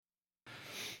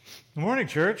Good morning,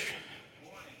 church.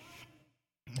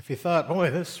 If you thought, boy,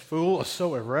 this fool is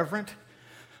so irreverent,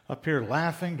 up here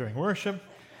laughing during worship,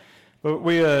 but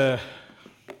Leah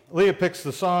picks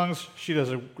the songs. She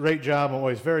does a great job. I'm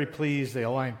always very pleased. They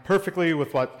align perfectly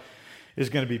with what is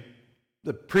going to be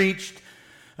preached,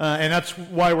 and that's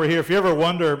why we're here. If you ever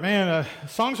wonder, man,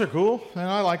 songs are cool, and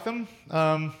I like them,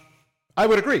 I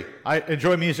would agree. I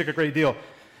enjoy music a great deal,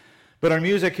 but our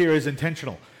music here is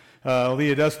intentional.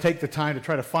 Leah does take the time to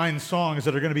try to find songs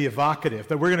that are going to be evocative,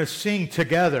 that we're going to sing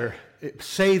together,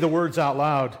 say the words out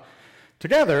loud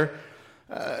together,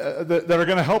 that are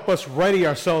going to help us ready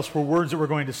ourselves for words that we're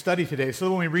going to study today. So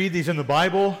that when we read these in the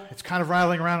Bible, it's kind of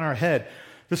rattling around in our head.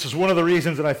 This is one of the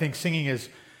reasons that I think singing is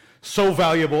so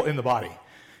valuable in the body.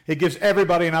 It gives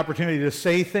everybody an opportunity to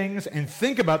say things and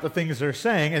think about the things they're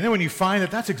saying, and then when you find that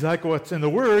that's exactly what's in the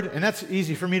Word, and that's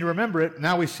easy for me to remember it,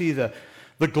 now we see the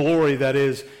glory that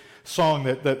is song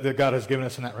that God has given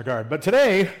us in that regard. But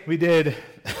today, we did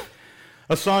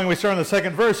a song, we started in the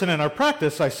second verse, and in our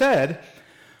practice, I said,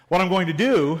 what I'm going to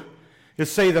do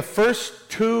is say the first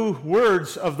two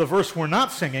words of the verse we're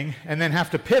not singing, and then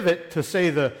have to pivot to say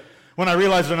when I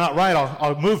realize they're not right,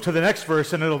 I'll move to the next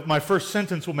verse, and my first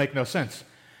sentence will make no sense.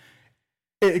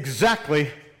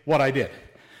 Exactly what I did.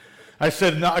 I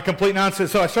said a complete nonsense,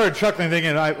 so I started chuckling,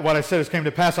 thinking what I said has came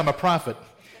to pass. I'm a prophet,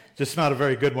 just not a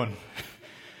very good one.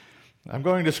 I'm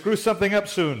going to screw something up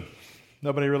soon.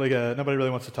 Nobody really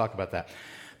wants to talk about that.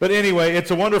 But anyway,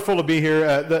 it's wonderful to be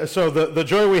here. So the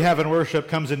joy we have in worship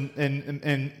comes in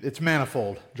it's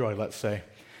manifold joy, let's say.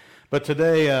 But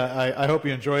today, I hope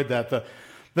you enjoyed that.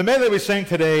 The medley we sang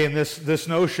today, and this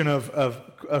notion of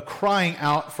crying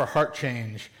out for heart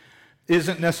change,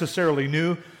 isn't necessarily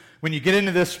new. When you get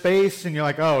into this space and you're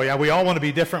like, oh yeah, we all want to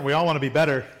be different, we all want to be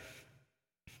better.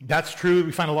 That's true.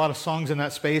 We find a lot of songs in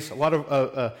that space, a lot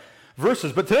of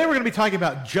verses. But today we're going to be talking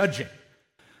about judging,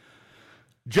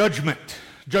 judgment,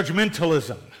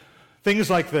 judgmentalism, things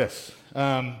like this.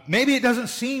 Maybe it doesn't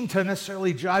seem to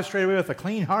necessarily jive straight away with a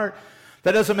clean heart.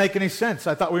 That doesn't make any sense.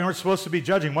 I thought we weren't supposed to be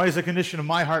judging. Why does the condition of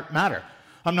my heart matter?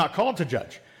 I'm not called to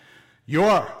judge. You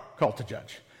are called to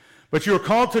judge. But you're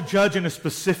called to judge in a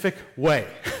specific way.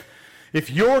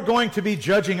 If you're going to be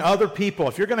judging other people,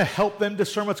 if you're going to help them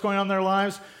discern what's going on in their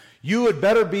lives, you had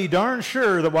better be darn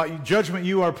sure that what judgment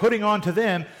you are putting onto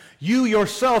them, you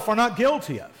yourself are not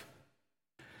guilty of.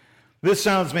 This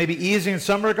sounds maybe easy in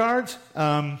some regards,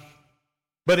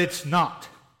 but it's not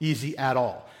easy at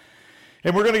all.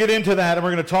 And we're going to get into that, and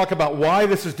we're going to talk about why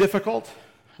this is difficult.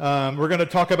 We're going to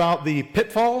talk about the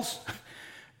pitfalls.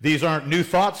 These aren't new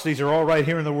thoughts. These are all right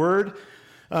here in the Word.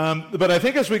 But I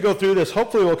think as we go through this,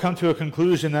 hopefully we'll come to a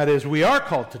conclusion that is we are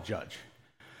called to judge.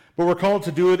 But we're called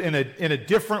to do it in a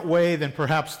different way than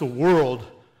perhaps the world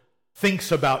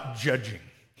thinks about judging.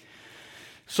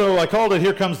 So I called it,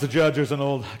 Here Comes the Judge. I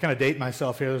kind of date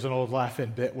myself here, there's an old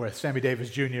laugh-in bit with Sammy Davis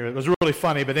Jr. It was really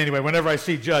funny, but anyway, whenever I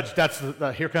see Judge, that's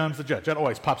Here Comes the Judge. That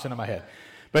always pops into my head.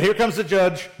 But Here Comes the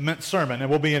Judge, Ment sermon, and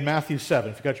we'll be in Matthew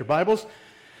 7. If you got your Bibles,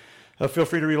 feel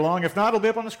free to read along. If not, it'll be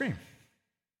up on the screen.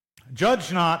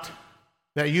 Judge not,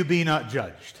 that you be not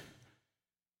judged.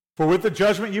 For with the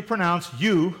judgment you pronounce,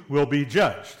 you will be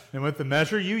judged. And with the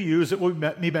measure you use, it will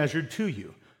be measured to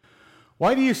you.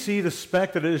 Why do you see the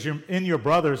speck that is in your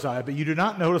brother's eye, but you do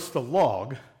not notice the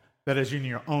log that is in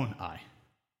your own eye?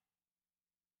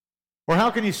 Or how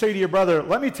can you say to your brother,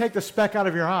 let me take the speck out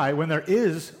of your eye, when there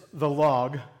is the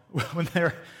log,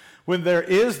 when there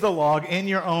is the log in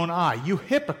your own eye? You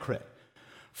hypocrite.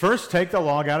 First take the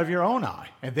log out of your own eye,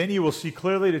 and then you will see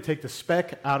clearly to take the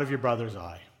speck out of your brother's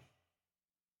eye.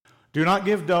 Do not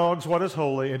give dogs what is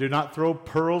holy, and do not throw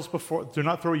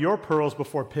your pearls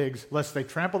before pigs, lest they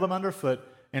trample them underfoot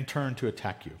and turn to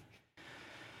attack you.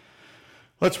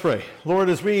 Let's pray. Lord,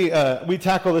 as we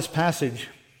tackle this passage,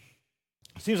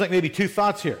 it seems like maybe two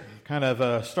thoughts here. Kind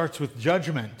of starts with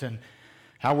judgment and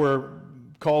how we're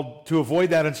called to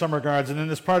avoid that in some regards, and then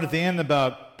this part at the end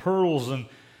about pearls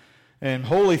and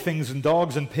holy things and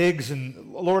dogs and pigs.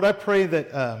 And Lord, I pray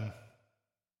that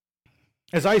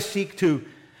as I seek to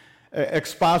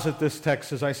exposit this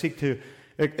text, as I seek to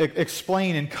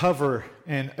explain and cover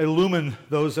and illumine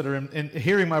those that are in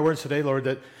hearing my words today, Lord,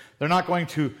 that they're not going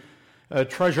to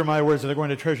treasure my words, and they're going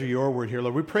to treasure your word here,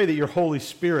 Lord. We pray that your Holy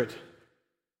Spirit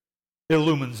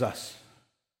illumines us,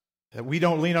 that we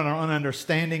don't lean on our own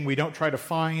understanding, we don't try to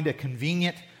find a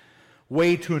convenient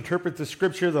way to interpret the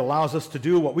Scripture that allows us to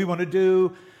do what we want to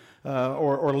do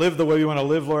or live the way we want to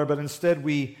live, Lord, but instead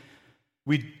we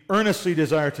earnestly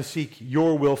desire to seek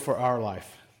your will for our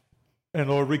life. And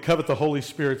Lord, we covet the Holy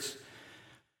Spirit's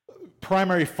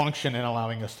primary function in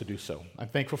allowing us to do so. I'm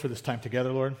thankful for this time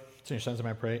together, Lord. It's in your son's name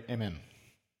I pray. Amen.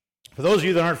 For those of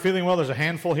you that aren't feeling well, there's a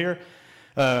handful here.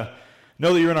 Know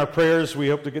that you're in our prayers. We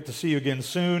hope to get to see you again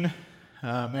soon.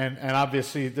 And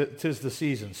obviously, 'tis the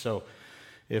season. So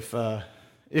if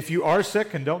you are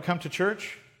sick and don't come to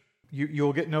church,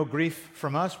 you'll get no grief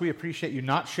from us. We appreciate you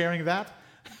not sharing that.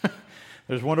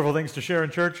 There's wonderful things to share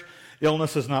in church.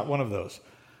 Illness is not one of those.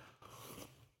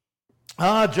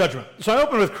 Judgment. So I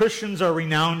open with Christians are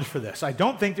renowned for this. I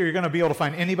don't think that you're going to be able to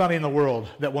find anybody in the world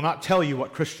that will not tell you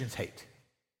what Christians hate.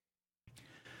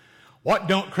 What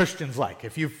don't Christians like?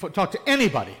 If you talk to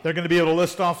anybody, they're going to be able to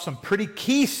list off some pretty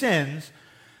key sins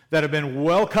that have been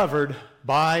well covered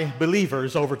by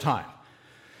believers over time.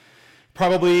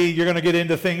 Probably you're going to get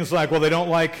into things like, well, they don't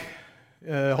like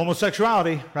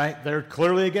homosexuality, right? They're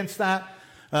clearly against that.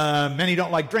 Many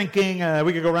don't like drinking.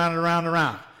 We could go round and around and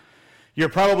around. You're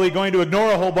probably going to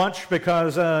ignore a whole bunch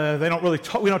because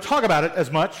we don't talk about it as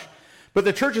much, but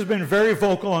the church has been very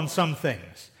vocal on some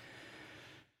things.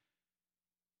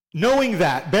 Knowing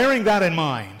that, bearing that in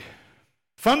mind,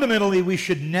 fundamentally we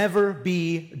should never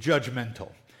be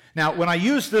judgmental. Now, when I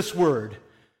use this word,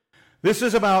 this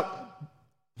is about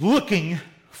looking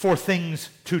for things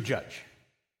to judge.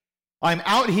 I'm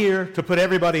out here to put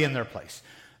everybody in their place.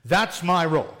 That's my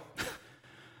role.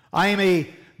 I am a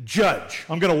judge.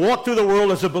 I'm going to walk through the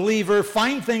world as a believer,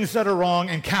 find things that are wrong,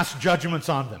 and cast judgments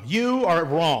on them. You are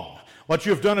wrong. What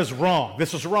you have done is wrong.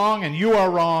 This is wrong, and you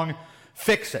are wrong.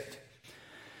 Fix it.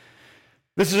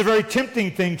 This is a very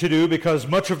tempting thing to do because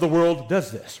much of the world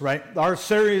does this, right? Our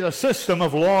system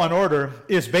of law and order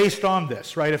is based on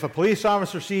this, right? If a police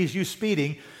officer sees you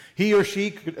speeding, he or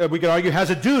she, we could argue, has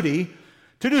a duty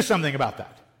to do something about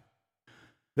that.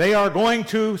 They are going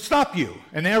to stop you,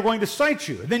 and they are going to cite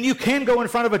you. And then you can go in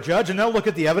front of a judge, and they'll look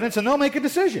at the evidence, and they'll make a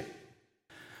decision.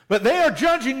 But they are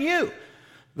judging you.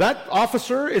 That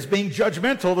officer is being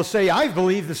judgmental to say, I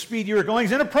believe the speed you're going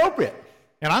is inappropriate,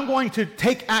 and I'm going to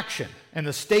take action. And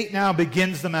the state now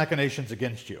begins the machinations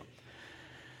against you.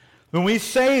 When we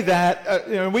say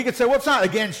that, we could say, well, it's not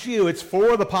against you, it's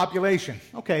for the population.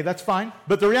 Okay, that's fine.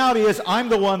 But the reality is, I'm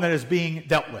the one that is being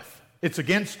dealt with. It's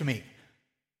against me.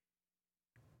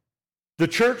 The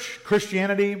church,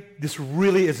 Christianity, this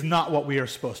really is not what we are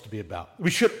supposed to be about. We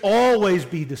should always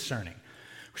be discerning.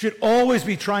 We should always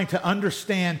be trying to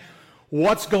understand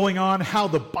what's going on, how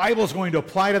the Bible is going to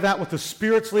apply to that, what the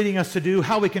Spirit's leading us to do,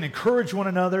 how we can encourage one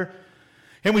another.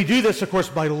 And we do this, of course,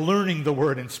 by learning the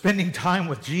Word and spending time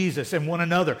with Jesus and one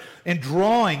another and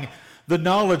drawing the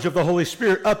knowledge of the Holy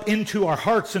Spirit up into our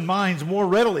hearts and minds more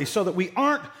readily so that we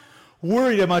aren't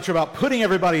worried much about putting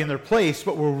everybody in their place,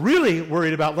 but we're really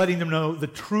worried about letting them know the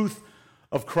truth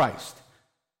of Christ.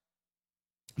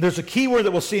 There's a key word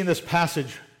that we'll see in this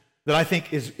passage that I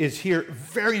think is here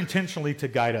very intentionally to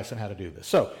guide us in how to do this.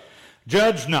 So,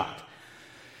 judge not.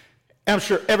 I'm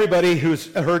sure everybody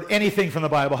who's heard anything from the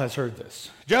Bible has heard this.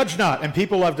 Judge not, and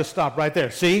people love to stop right there.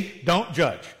 See, don't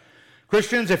judge.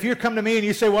 Christians, if you come to me and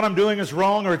you say what I'm doing is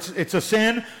wrong or it's a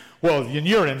sin, well,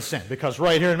 you're in sin, because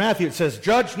right here in Matthew it says,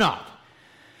 judge not.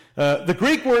 The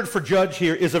Greek word for judge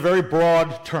here is a very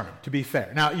broad term, to be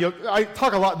fair. Now, I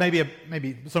talk a lot,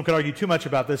 maybe some could argue too much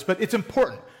about this, but it's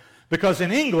important, because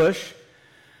in English,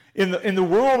 in the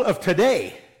world of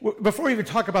today, before we even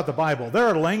talk about the Bible, there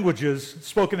are languages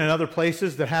spoken in other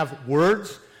places that have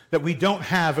words that we don't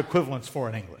have equivalents for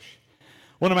in English.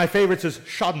 One of my favorites is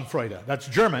Schadenfreude. That's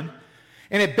German.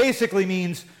 And it basically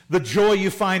means the joy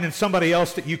you find in somebody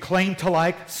else that you claim to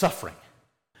like suffering.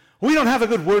 We don't have a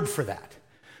good word for that.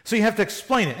 So you have to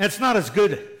explain it. And it's not as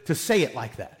good to say it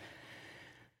like that.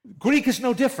 Greek is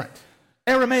no different.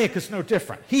 Aramaic is no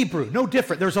different. Hebrew, no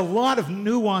different. There's a lot of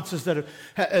nuances that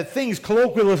are things,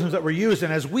 colloquialisms that were used,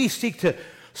 and as we seek to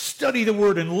study the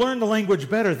word and learn the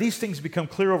language better, these things become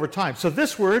clear over time. So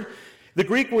this word, the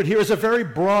Greek word here, is a very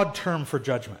broad term for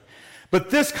judgment.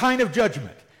 But this kind of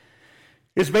judgment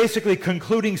is basically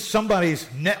concluding somebody's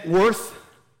net worth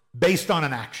based on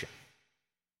an action.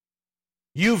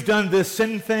 You've done this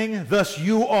sin thing, thus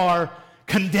you are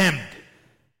condemned.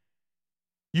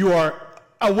 You are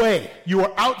away. You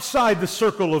are outside the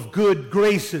circle of good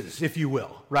graces, if you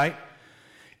will, right?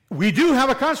 We do have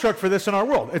a construct for this in our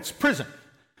world. It's prison.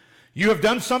 You have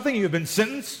done something, you have been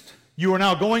sentenced, you are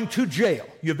now going to jail.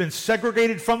 You have been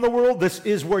segregated from the world. This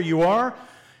is where you are.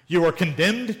 You are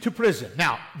condemned to prison.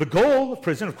 Now, the goal of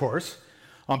prison, of course,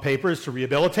 on paper is to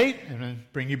rehabilitate and then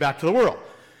bring you back to the world.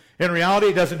 In reality,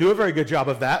 it doesn't do a very good job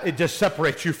of that. It just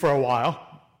separates you for a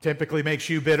while, typically makes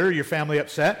you bitter, your family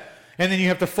upset, and then you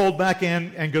have to fold back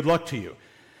in, and good luck to you.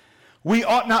 We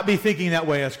ought not be thinking that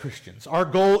way as Christians. Our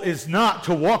goal is not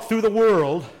to walk through the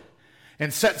world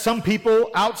and set some people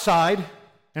outside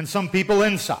and some people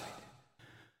inside.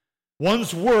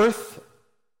 One's worth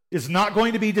is not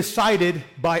going to be decided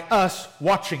by us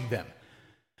watching them.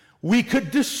 We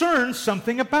could discern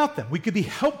something about them. We could be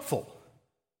helpful.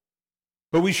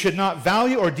 But we should not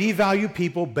value or devalue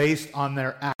people based on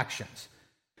their actions.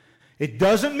 It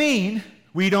doesn't mean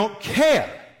we don't care.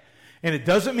 And it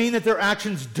doesn't mean that their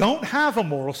actions don't have a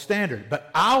moral standard. But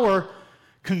our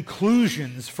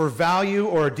conclusions for value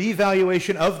or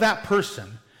devaluation of that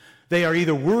person, they are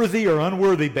either worthy or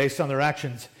unworthy based on their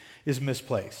actions, is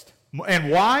misplaced. And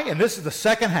why? And this is the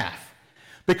second half.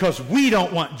 Because we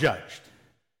don't want judged.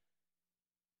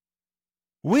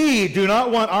 We do not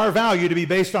want our value to be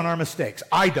based on our mistakes.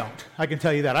 I don't. I can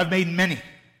tell you that. I've made many.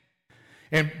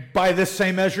 And by this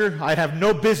same measure, I'd have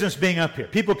no business being up here.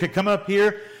 People could come up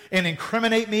here and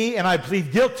incriminate me, and I'd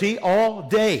plead guilty all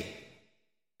day.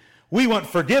 We want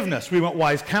forgiveness. We want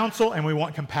wise counsel, and we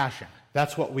want compassion.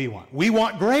 That's what we want. We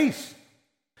want grace.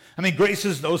 I mean, grace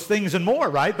is those things and more,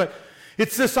 right? But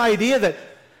it's this idea that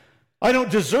I don't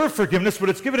deserve forgiveness, but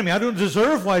it's given to me. I don't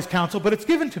deserve wise counsel, but it's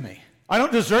given to me. I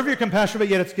don't deserve your compassion, but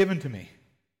yet it's given to me.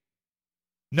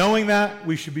 Knowing that,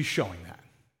 we should be showing that.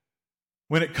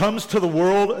 When it comes to the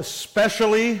world,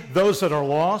 especially those that are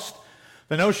lost,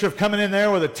 the notion of coming in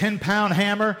there with a 10-pound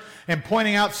hammer and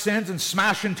pointing out sins and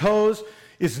smashing toes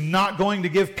is not going to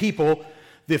give people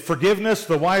the forgiveness,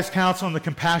 the wise counsel, and the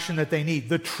compassion that they need.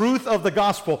 The truth of the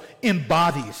gospel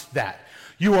embodies that.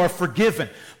 You are forgiven.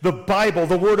 The Bible,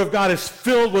 the Word of God, is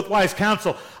filled with wise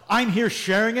counsel. I'm here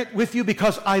sharing it with you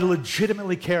because I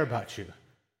legitimately care about you.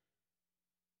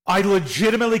 I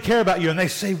legitimately care about you. And they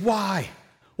say, why?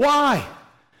 Why?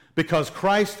 Because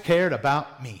Christ cared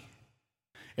about me.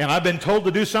 And I've been told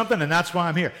to do something, and that's why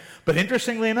I'm here. But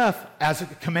interestingly enough, as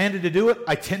commanded to do it,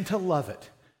 I tend to love it.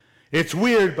 It's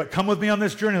weird, but come with me on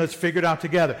this journey. Let's figure it out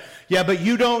together. Yeah, but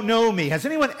you don't know me. Has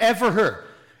anyone ever heard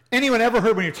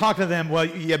when you're talking to them, well,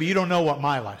 yeah, but you don't know what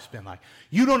my life's been like.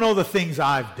 You don't know the things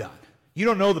I've done. You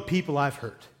don't know the people I've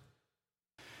hurt.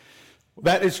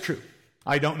 That is true.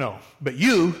 I don't know. But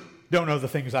you don't know the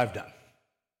things I've done.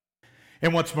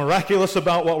 And what's miraculous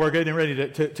about what we're getting ready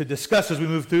to discuss as we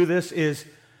move through this is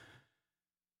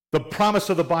the promise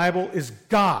of the Bible is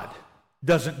God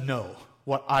doesn't know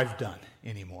what I've done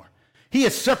anymore. He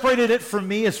has separated it from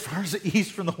me as far as the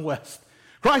east from the west.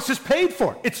 Christ has paid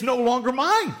for it. It's no longer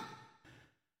mine.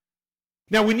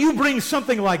 Now, when you bring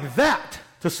something like that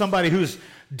to somebody who's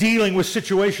dealing with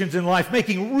situations in life,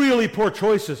 making really poor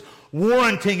choices,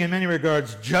 warranting in many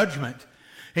regards judgment,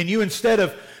 and you, instead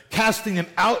of casting them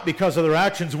out because of their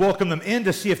actions, welcome them in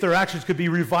to see if their actions could be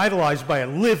revitalized by a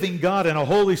living God and a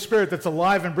Holy Spirit that's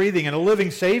alive and breathing and a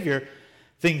living Savior,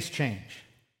 things change.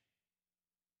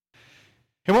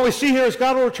 And what we see here is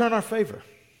God will return our favor.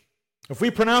 If we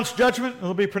pronounce judgment, it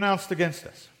will be pronounced against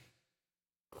us.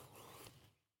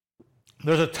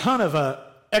 There's a ton of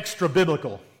extra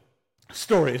biblical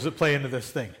stories that play into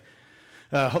this thing,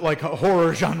 like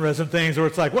horror genres and things where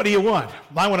it's like, what do you want?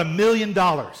 I want $1 million.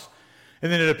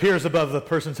 And then it appears above the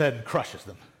person's head and crushes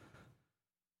them.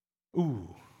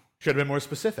 Ooh, should have been more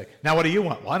specific. Now what do you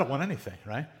want? Well, I don't want anything,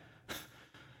 right?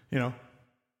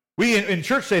 We in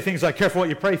church say things like, careful what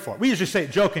you pray for. We usually say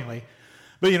it jokingly,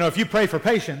 but if you pray for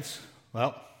patience,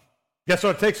 well, guess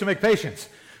what it takes to make patience?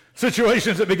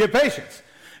 Situations that beget patience.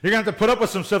 You're going to have to put up with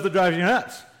some stuff that drives you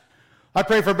nuts. I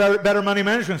pray for better money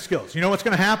management skills. You know what's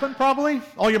going to happen, probably?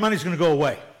 All your money's going to go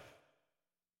away.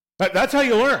 That's how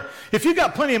you learn. If you've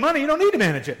got plenty of money, you don't need to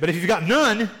manage it. But if you've got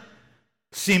none,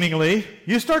 seemingly,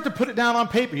 you start to put it down on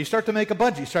paper. You start to make a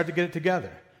budget. You start to get it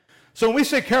together. So when we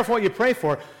say careful what you pray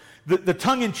for, the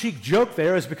tongue-in-cheek joke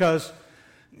there is because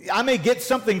I may get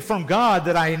something from God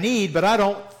that I need, but I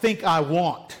don't think I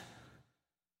want.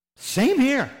 Same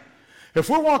here. If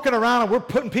we're walking around and we're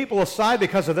putting people aside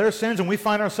because of their sins and we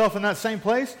find ourselves in that same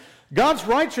place, God's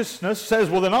righteousness says,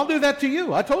 well, then I'll do that to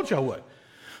you. I told you I would.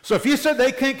 So if you said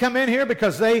they can't come in here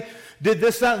because they did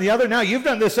this, that, and the other, now you've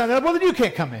done this, that, and the other, well, then you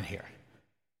can't come in here.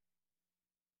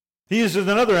 He uses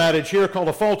another adage here called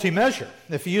a faulty measure.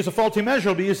 If you use a faulty measure,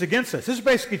 it'll be used against us. This is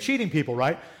basically cheating people,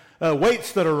 right?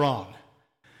 Weights that are wrong.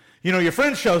 Your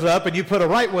friend shows up and you put a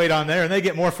right weight on there and they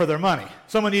get more for their money.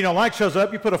 Someone you don't like shows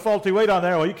up, you put a faulty weight on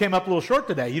there, well, you came up a little short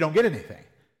today, you don't get anything.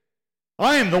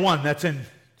 I am the one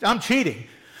I'm cheating,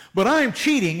 but I'm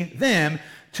cheating them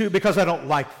because I don't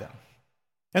like them.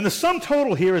 And the sum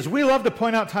total here is we love to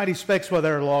point out tiny specks where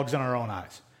there are logs in our own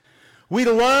eyes. We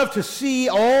love to see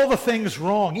all the things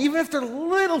wrong, even if they're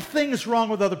little things wrong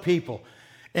with other people.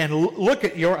 And look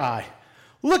at your eye.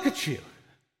 Look at you.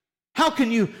 How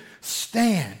can you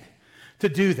stand to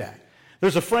do that?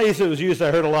 There's a phrase that was used,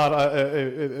 I heard a lot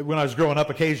when I was growing up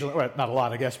occasionally, well, not a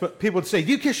lot, I guess, but people would say,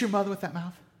 do you kiss your mother with that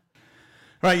mouth?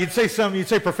 Right, you'd say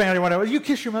profanity, whatever. You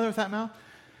kiss your mother with that mouth?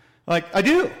 Like, I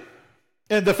do.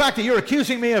 And the fact that you're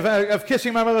accusing me of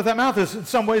kissing my mother with that mouth is in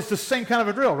some ways the same kind of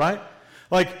a drill, right?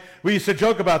 Like, we used to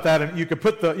joke about that, and you could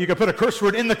put a curse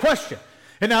word in the question,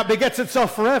 and now it begets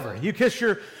itself forever. You kiss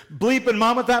your bleeping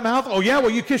mom with that mouth? Oh, yeah,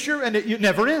 well, you kiss your, and it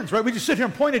never ends, right? We just sit here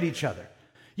and point at each other.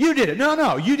 You did it.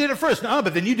 No, you did it first. No,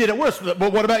 but then you did it worse. But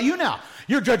what about you now?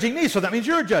 You're judging me, so that means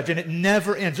you're a judge, and it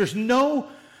never ends. There's no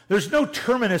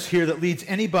terminus here that leads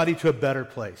anybody to a better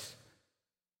place.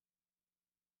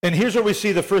 And here's where we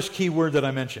see the first key word that I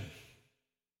mentioned.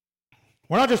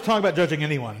 We're not just talking about judging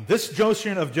anyone. This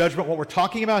notion of judgment, what we're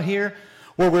talking about here,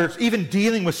 where we're even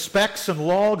dealing with specks and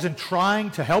logs and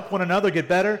trying to help one another get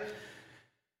better,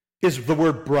 is the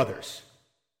word brothers.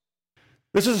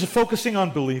 This is focusing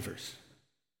on believers.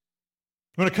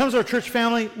 When it comes to our church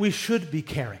family, we should be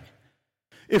caring.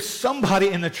 If somebody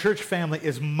in the church family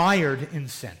is mired in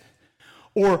sin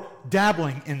or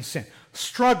dabbling in sin,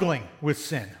 struggling with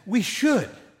sin, we should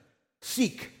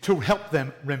seek to help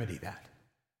them remedy that.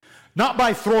 Not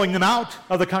by throwing them out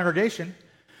of the congregation.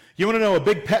 You want to know a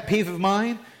big pet peeve of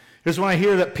mine? Is when I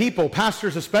hear that people,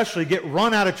 pastors especially, get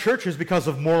run out of churches because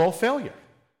of moral failure.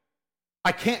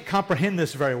 I can't comprehend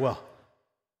this very well.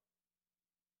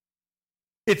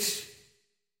 It's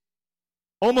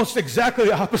almost exactly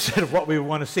the opposite of what we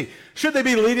want to see. Should they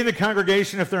be leading the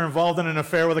congregation if they're involved in an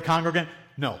affair with a congregant?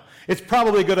 No. It's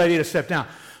probably a good idea to step down.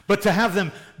 But to have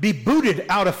them be booted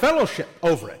out of fellowship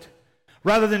over it,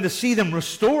 rather than to see them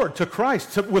restored to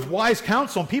Christ with wise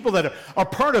counsel and people that are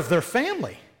part of their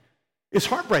family, is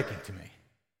heartbreaking to me.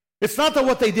 It's not that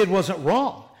what they did wasn't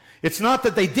wrong. It's not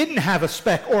that they didn't have a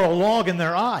speck or a log in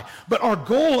their eye. But our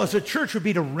goal as a church would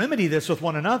be to remedy this with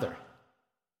one another.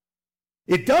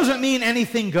 It doesn't mean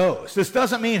anything goes. This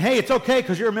doesn't mean, hey, it's okay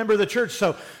because you're a member of the church,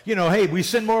 so, hey, we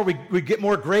sin more, we get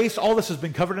more grace. All this has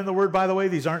been covered in the Word, by the way.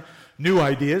 These aren't new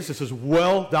ideas. This is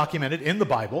well documented in the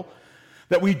Bible,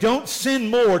 that we don't sin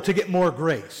more to get more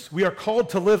grace. We are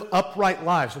called to live upright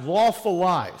lives, lawful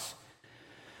lives.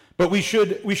 But we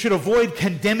should avoid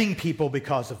condemning people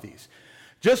because of these.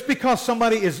 Just because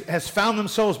somebody has found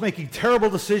themselves making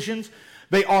terrible decisions,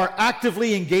 they are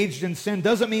actively engaged in sin,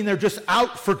 doesn't mean they're just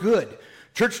out for good.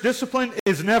 Church discipline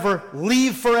is never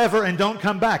leave forever and don't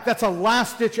come back. That's a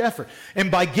last-ditch effort. And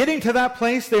by getting to that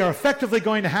place, they are effectively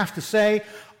going to have to say,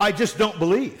 I just don't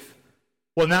believe.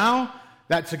 Well, now,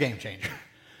 that's a game changer.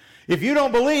 If you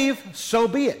don't believe, so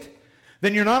be it.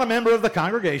 Then you're not a member of the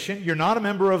congregation, you're not a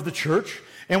member of the church,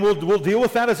 and we'll deal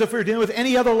with that as if we were dealing with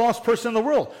any other lost person in the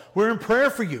world. We're in prayer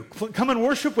for you. Come and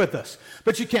worship with us.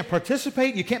 But you can't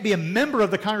participate, you can't be a member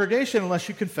of the congregation unless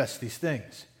you confess these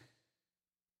things.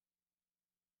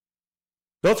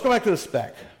 Let's go back to the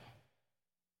speck.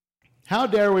 How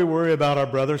dare we worry about our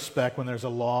brother's speck when there's a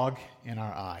log in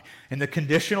our eye? And the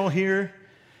conditional here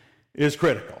is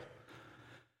critical.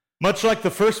 Much like the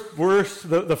first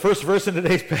verse in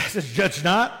today's passage, judge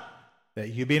not, that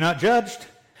you be not judged.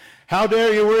 How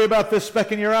dare you worry about this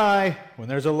speck in your eye when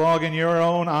there's a log in your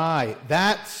own eye?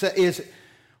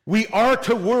 We are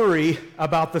to worry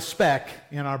about the speck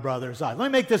in our brother's eye.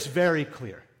 Let me make this very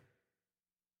clear.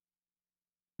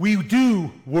 We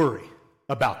do worry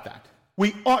about that.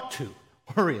 We ought to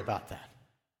worry about that.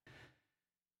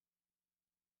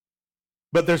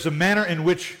 But there's a manner in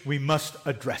which we must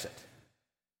address it.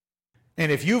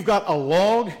 And if you've got a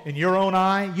log in your own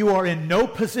eye, you are in no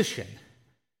position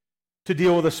to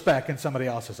deal with a speck in somebody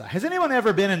else's eye. Has anyone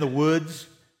ever been in the woods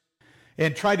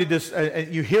and tried to just,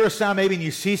 you hear a sound maybe and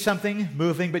you see something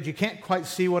moving, but you can't quite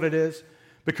see what it is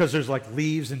because there's like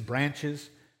leaves and branches?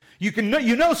 You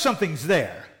know something's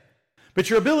there, but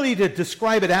your ability to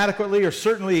describe it adequately or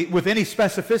certainly with any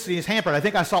specificity is hampered. I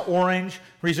think I saw orange.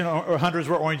 The reason hunters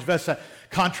wear orange vests,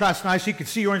 contrast nice. You can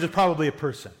see orange is probably a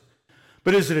person.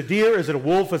 But is it a deer? Is it a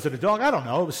wolf? Is it a dog? I don't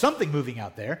know. It was something moving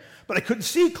out there, but I couldn't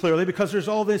see clearly because there's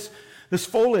all this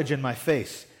foliage in my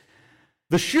face.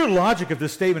 The sheer logic of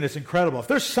this statement is incredible. If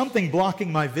there's something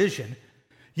blocking my vision,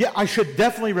 yeah, I should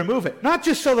definitely remove it. Not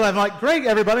just so that I'm like, great,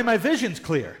 everybody, my vision's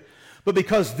clear, but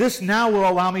because this now will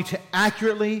allow me to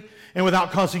accurately and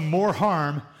without causing more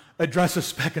harm address a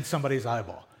speck in somebody's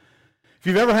eyeball. If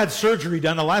you've ever had surgery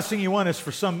done, the last thing you want is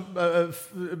for some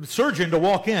surgeon to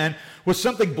walk in with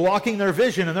something blocking their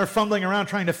vision and they're fumbling around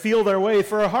trying to feel their way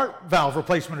for a heart valve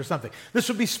replacement or something. This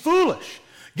would be foolish.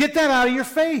 Get that out of your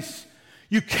face.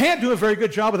 You can't do a very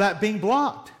good job of that being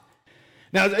blocked.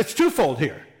 Now, it's twofold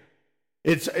here.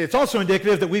 It's also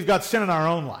indicative that we've got sin in our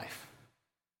own life.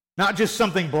 Not just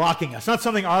something blocking us, not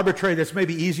something arbitrary that's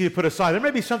maybe easy to put aside. There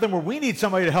may be something where we need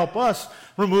somebody to help us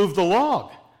remove the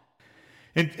log.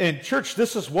 And church,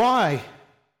 this is why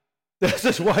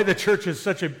the church is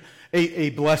such a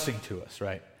blessing to us,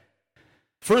 right?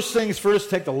 First things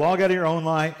first, take the log out of your own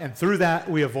life, and through that,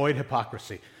 we avoid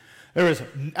hypocrisy. There is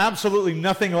absolutely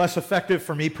nothing less effective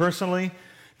for me personally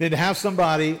than to have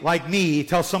somebody like me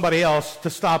tell somebody else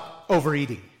to stop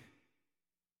overeating.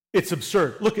 It's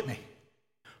absurd. Look at me.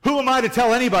 Who am I to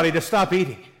tell anybody to stop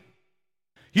eating?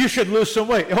 You should lose some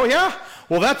weight. Oh, yeah?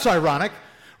 Well, that's ironic,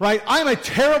 right? I'm a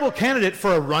terrible candidate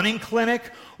for a running clinic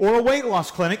or a weight loss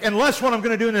clinic, unless what I'm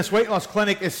going to do in this weight loss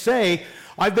clinic is say,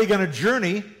 I've begun a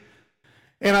journey,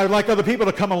 and I'd like other people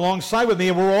to come alongside with me,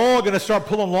 and we're all going to start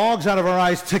pulling logs out of our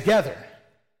eyes together.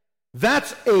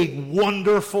 That's a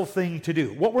wonderful thing to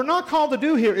do. What we're not called to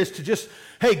do here is to just,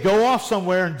 hey, go off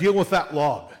somewhere and deal with that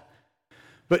log.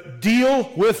 But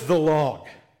deal with the log.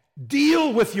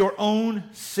 Deal with your own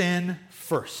sin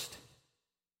first.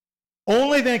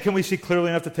 Only then can we see clearly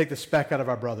enough to take the speck out of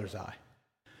our brother's eye.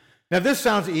 Now, this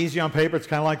sounds easy on paper. It's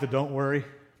kind of like the don't worry,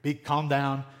 calm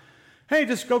down. Hey,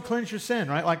 just go cleanse your sin,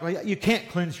 right? Like you can't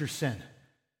cleanse your sin.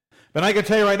 But I can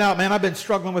tell you right now, man, I've been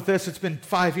struggling with this. It's been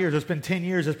 5 years. It's been 10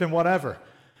 years. It's been whatever.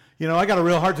 You know, I got a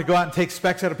real heart to go out and take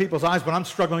specks out of people's eyes, but I'm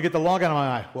struggling to get the log out of my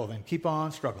eye. Well, then keep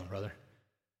on struggling, brother.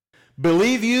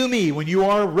 Believe you me, when you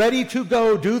are ready to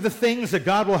go do the things that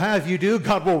God will have you do,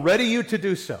 God will ready you to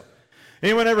do so.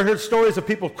 Anyone ever heard stories of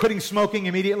people quitting smoking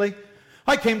immediately?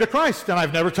 I came to Christ, and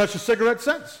I've never touched a cigarette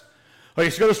since. I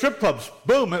used to go to strip clubs.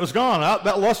 Boom, it was gone.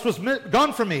 That lust was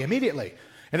gone from me immediately.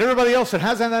 And everybody else that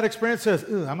has had that experience says,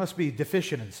 ooh, I must be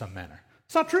deficient in some manner.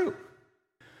 It's not true.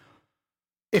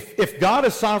 If God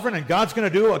is sovereign and God's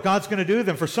going to do what God's going to do,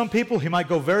 then for some people, he might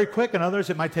go very quick, and others,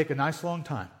 it might take a nice long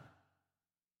time.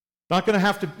 Not going to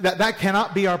have to, that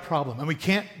cannot be our problem. And we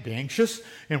can't be anxious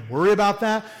and worry about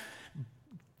that.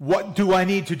 What do I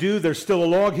need to do? There's still a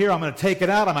log here. I'm going to take it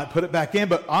out. I might put it back in,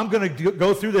 but I'm going to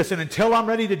go through this. And until I'm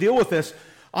ready to deal with this,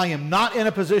 I am not in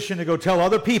a position to go tell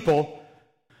other people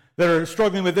that are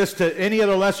struggling with this to any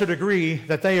other lesser degree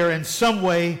that they are in some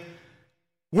way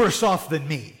worse off than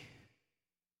me.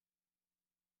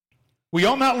 We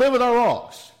ought not live with our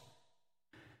logs.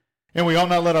 And we ought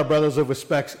not let our brothers live with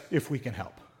specks if we can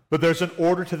help. But there's an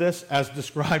order to this as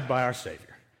described by our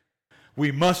Savior.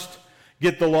 We must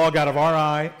get the log out of our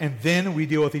eye, and then we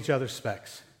deal with each other's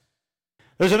specks.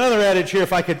 There's another adage here,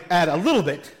 if I could add a little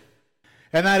bit,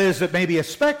 and that is that maybe a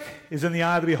speck is in the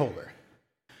eye of the beholder.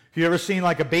 If you've ever seen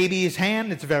like a baby's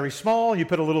hand, it's very small. You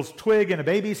put a little twig in a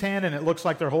baby's hand, and it looks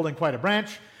like they're holding quite a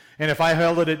branch. And if I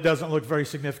held it, it doesn't look very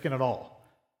significant at all.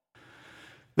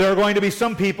 There are going to be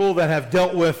some people that have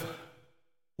dealt with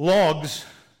logs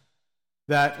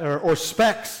or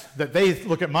specks that they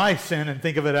look at my sin and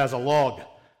think of it as a log.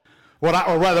 What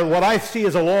I see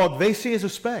as a log, they see as a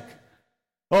speck.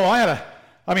 Oh, I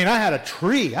had a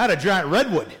tree. I had a giant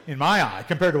redwood in my eye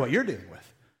compared to what you're dealing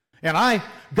with. And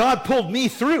God pulled me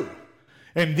through.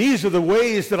 And these are the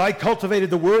ways that I cultivated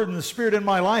the Word and the Spirit in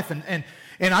my life. And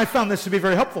I found this to be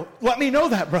very helpful. Let me know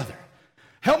that, brother.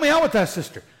 Help me out with that,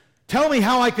 sister. Tell me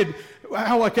how I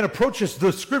can approach this,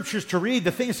 the scriptures to read,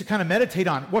 the things to kind of meditate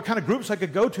on, what kind of groups I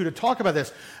could go to talk about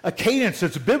this, a cadence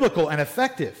that's biblical and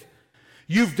effective.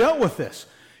 You've dealt with this.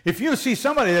 If you see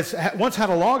somebody that's once had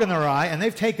a log in their eye and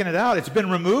they've taken it out, it's been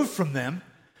removed from them,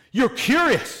 you're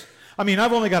curious. I mean,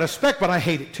 I've only got a speck, but I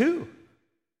hate it too.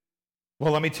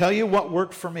 Well, let me tell you what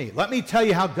worked for me. Let me tell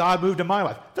you how God moved in my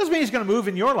life. Doesn't mean he's going to move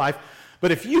in your life,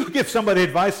 but if you give somebody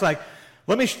advice like,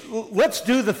 let's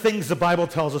do the things the Bible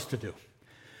tells us to do.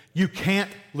 You can't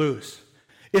lose.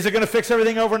 Is it going to fix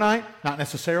everything overnight? Not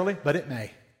necessarily, but it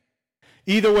may.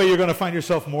 Either way, you're going to find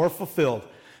yourself more fulfilled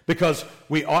because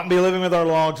we ought to be living with our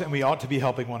logs and we ought to be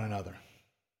helping one another.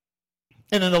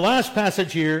 And then the last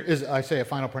passage here is, I say, a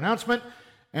final pronouncement,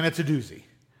 and it's a doozy.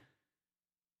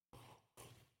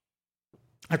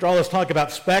 After all this talk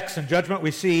about specks and judgment,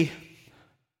 we see,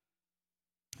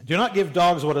 do not give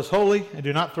dogs what is holy, and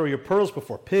do not throw your pearls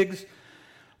before pigs,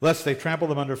 lest they trample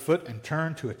them underfoot and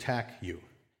turn to attack you.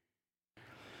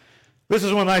 This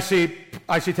is one I see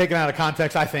taken out of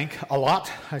context, I think, a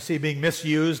lot. I see being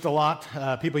misused a lot.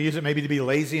 People use it maybe to be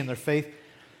lazy in their faith.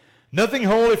 Nothing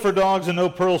holy for dogs and no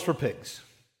pearls for pigs.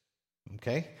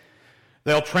 Okay?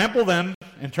 They'll trample them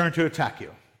and turn to attack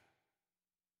you.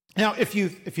 Now, if you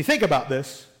think about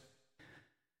this,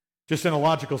 just in a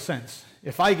logical sense,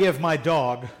 if I give my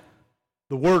dog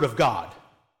the Word of God,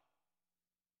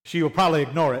 she will probably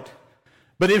ignore it.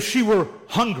 But if she were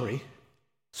hungry,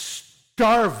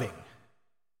 starving,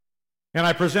 and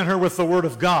I present her with the Word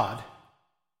of God,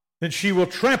 then she will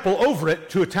trample over it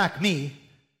to attack me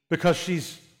because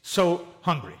she's so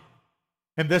hungry.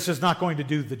 And this is not going to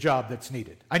do the job that's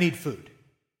needed. I need food.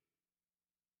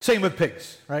 Same with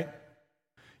pigs, right?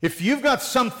 If you've got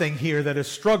something here that is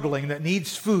struggling, that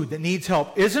needs food, that needs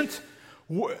help, isn't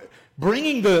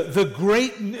bringing the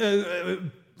great,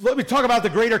 let me talk about the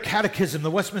Greater Catechism, the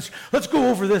Westminster, let's go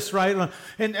over this, right?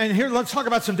 And here, let's talk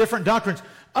about some different doctrines.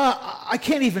 I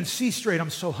can't even see straight, I'm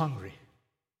so hungry.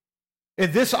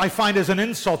 And this I find as an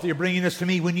insult that you're bringing this to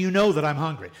me when you know that I'm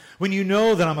hungry, when you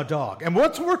know that I'm a dog. And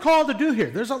what we're called to do here,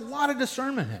 there's a lot of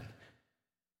discernment in.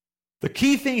 The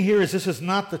key thing here is this is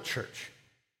not the church.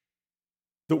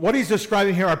 What he's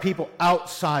describing here are people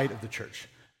outside of the church.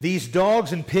 These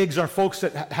dogs and pigs are folks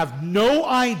that have no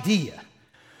idea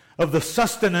of the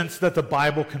sustenance that the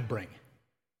Bible can bring.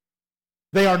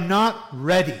 They are not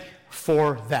ready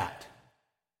for that.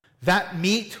 That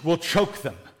meat will choke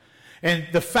them. And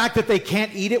the fact that they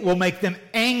can't eat it will make them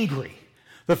angry.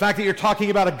 The fact that you're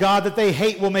talking about a God that they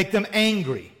hate will make them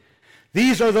angry.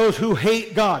 These are those who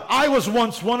hate God. I was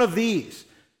once one of these.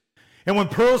 And when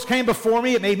pearls came before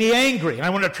me, it made me angry. And I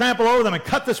wanted to trample over them and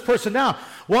cut this person down.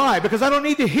 Why? Because I don't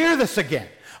need to hear this again.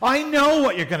 I know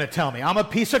what you're going to tell me. I'm a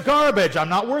piece of garbage. I'm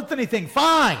not worth anything.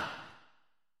 Fine.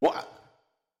 Well,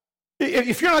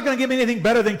 if you're not going to give me anything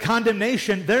better than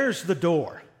condemnation, there's the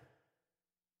door.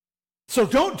 So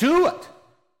don't do it.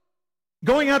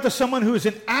 Going out to someone who is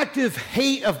in active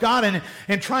hate of God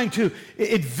and trying to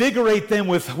invigorate them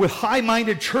with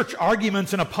high-minded church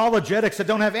arguments and apologetics that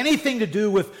don't have anything to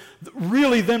do with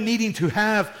really them needing to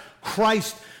have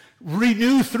Christ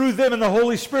renew through them and the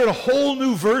Holy Spirit a whole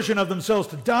new version of themselves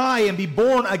to die and be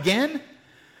born again,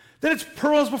 then it's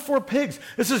pearls before pigs.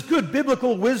 This is good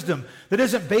biblical wisdom that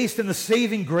isn't based in the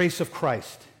saving grace of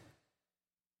Christ.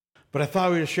 But I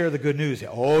thought we would share the good news.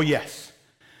 Oh, yes.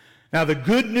 Now, the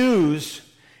good news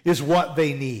is what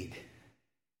they need.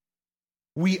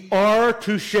 We are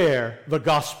to share the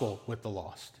gospel with the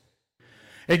lost.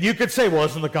 And you could say, well,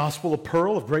 isn't the gospel a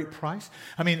pearl of great price?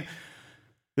 I mean,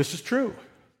 this is true.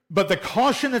 But the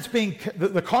caution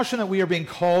that we are being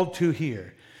called to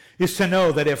here is to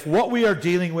know that if what we are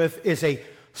dealing with is a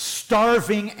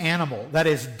starving animal that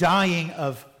is dying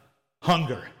of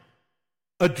hunger,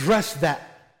 address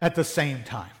that at the same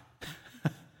time.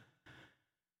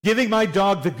 Giving my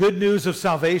dog the good news of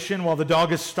salvation while the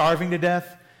dog is starving to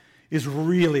death is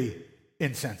really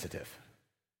insensitive.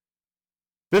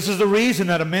 This is the reason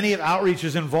that many of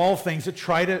outreaches involve things that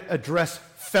try to address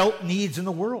felt needs in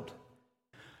the world.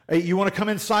 You want to come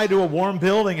inside to a warm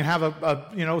building and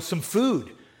have some food.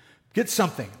 Get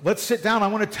something. Let's sit down. I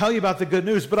want to tell you about the good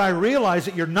news. But I realize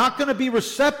that you're not going to be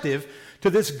receptive to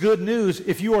this good news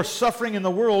if you are suffering in the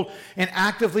world and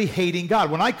actively hating God.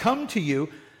 When I come to you,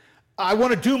 I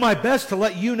want to do my best to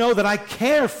let you know that I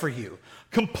care for you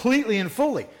completely and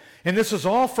fully. And this is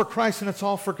all for Christ and it's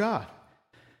all for God.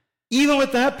 Even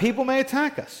with that, people may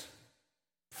attack us.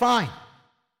 Fine.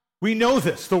 We know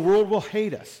this. The world will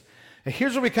hate us. And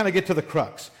here's where we kind of get to the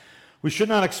crux. We should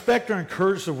not expect or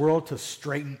encourage the world to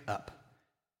straighten up.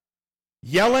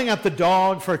 Yelling at the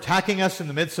dog for attacking us in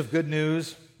the midst of good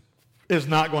news is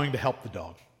not going to help the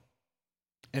dog.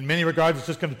 In many regards, it's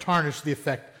just going to tarnish the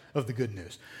effect of the good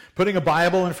news. Putting a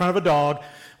Bible in front of a dog,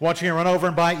 watching it run over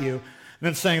and bite you, and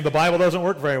then saying the Bible doesn't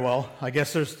work very well. I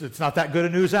guess it's not that good a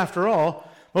news after all.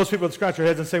 Most people would scratch their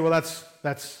heads and say, well,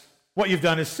 that's what you've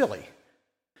done is silly.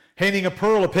 Handing a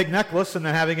pearl a pig necklace and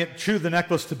then having it chew the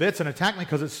necklace to bits and attack me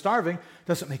because it's starving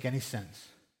doesn't make any sense.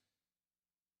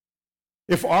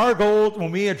 If our goal,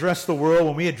 when we address the world,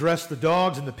 when we address the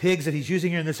dogs and the pigs that he's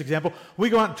using here in this example, we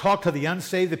go out and talk to the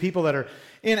unsaved, the people that are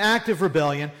in active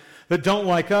rebellion, that don't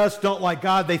like us, don't like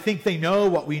God. They think they know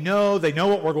what we know. They know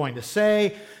what we're going to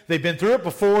say. They've been through it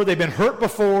before. They've been hurt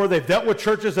before. They've dealt with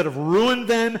churches that have ruined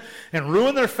them and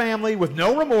ruined their family with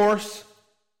no remorse.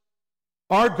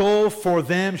 Our goal for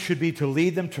them should be to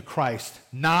lead them to Christ,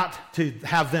 not to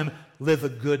have them live a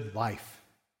good life.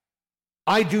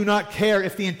 I do not care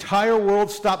if the entire world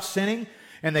stops sinning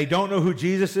and they don't know who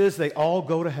Jesus is, they all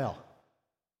go to hell.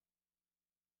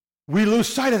 We lose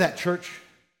sight of that, church.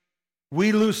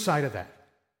 We lose sight of that.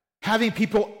 Having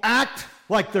people act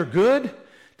like they're good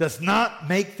does not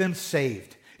make them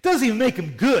saved. It doesn't even make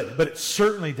them good, but it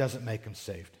certainly doesn't make them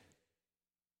saved.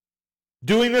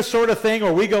 Doing this sort of thing,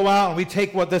 or we go out and we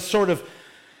take this sort of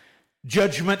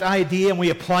judgment idea and we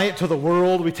apply it to the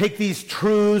world. We take these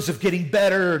truths of getting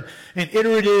better and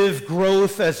iterative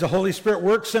growth as the Holy Spirit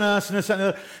works in us, and this and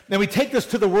that, and we take this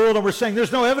to the world and we're saying,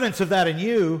 there's no evidence of that in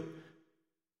you.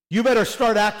 You better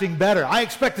start acting better. I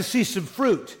expect to see some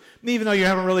fruit. even though you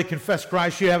haven't really confessed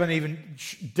Christ, you haven't even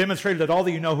demonstrated at all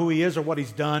that you know who he is or what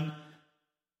he's done.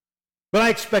 But I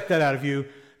expect that out of you.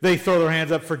 They throw their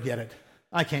hands up, forget it.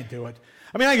 I can't do it.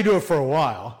 I mean, I can do it for a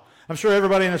while. I'm sure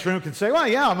everybody in this room can say, well,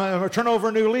 yeah, I'm going to turn over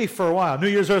a new leaf for a while. New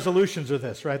Year's resolutions are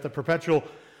this, right? The perpetual,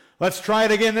 let's try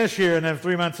it again this year, and then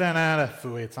 3 months in,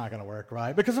 phooey, it's not going to work,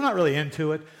 right? Because I'm not really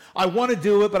into it. I want to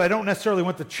do it, but I don't necessarily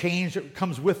want the change that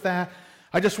comes with that.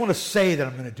 I just want to say that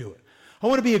I'm going to do it. I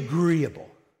want to be agreeable.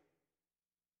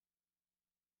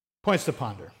 Points to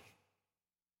ponder.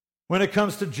 When it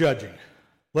comes to judging,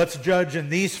 let's judge in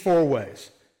these 4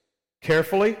 ways.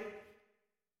 Carefully,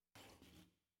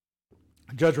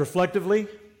 judge reflectively,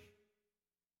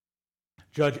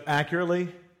 judge accurately,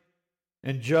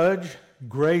 and judge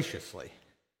graciously.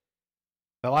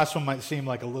 The last one might seem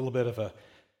like a little bit of a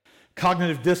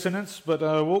cognitive dissonance, but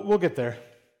we'll get there.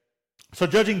 So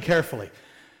judging carefully.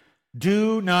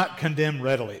 Do not condemn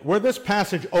readily. Where this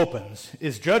passage opens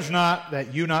is judge not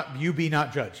that you be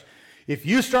not judged. If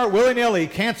you start willy-nilly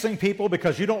canceling people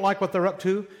because you don't like what they're up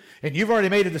to, and you've already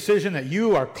made a decision that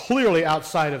you are clearly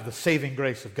outside of the saving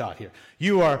grace of God here.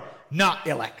 You are not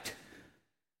elect.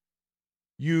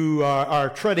 You are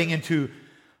treading into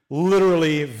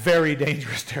literally very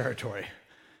dangerous territory.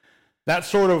 That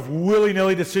sort of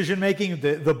willy-nilly decision-making,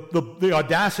 the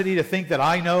audacity to think that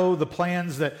I know the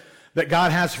plans that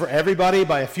God has for everybody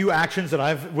by a few actions that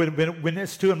I've been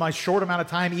witness to in my short amount of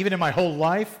time, even in my whole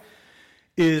life,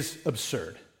 is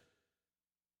absurd.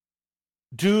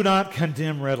 Do not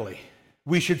condemn readily.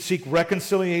 We should seek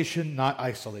reconciliation, not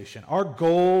isolation. Our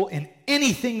goal in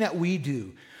anything that we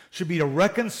do should be to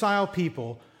reconcile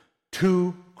people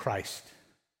to Christ.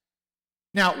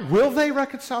 Now, will they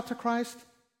reconcile to Christ?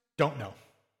 Don't know.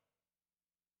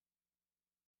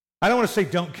 I don't want to say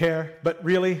don't care, but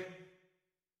really,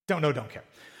 don't know, don't care.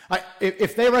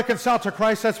 If they reconcile to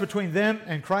Christ, that's between them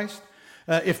and Christ.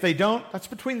 If they don't, that's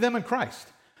between them and Christ.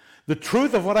 The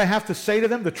truth of what I have to say to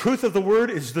them, the truth of the word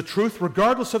is the truth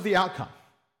regardless of the outcome.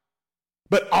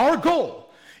 But our goal,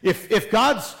 if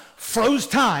God's froze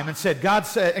time and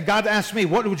God asked me,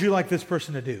 what would you like this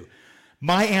person to do?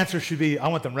 My answer should be, I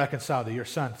want them reconciled to your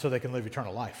son so they can live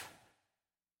eternal life.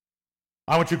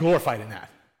 I want you glorified in that.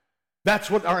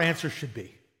 That's what our answer should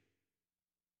be.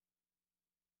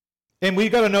 And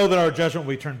we've got to know that our judgment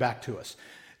will be turned back to us.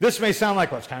 This may sound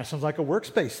like, well, it kind of sounds like a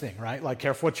works-based thing, right? Like,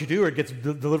 careful what you do or it gets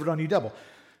delivered on you double.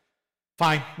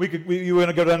 Fine, you want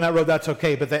to go down that road, that's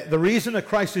okay. But the reason that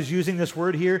Christ is using this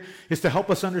word here is to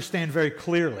help us understand very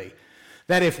clearly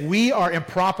that if we are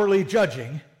improperly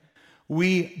judging,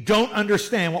 we don't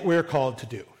understand what we're called to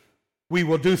do. We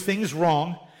will do things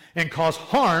wrong and cause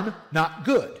harm, not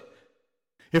good.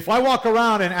 If I walk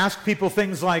around and ask people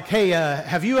things like, hey,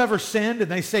 have you ever sinned?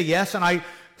 And they say yes, and I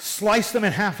slice them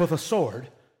in half with a sword.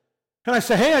 And I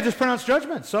say, hey, I just pronounced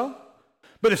judgment, so?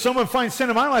 But if someone finds sin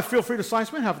in my life, feel free to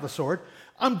slice me in half with a sword.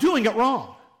 I'm doing it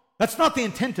wrong. That's not the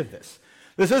intent of this.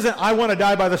 This isn't, I want to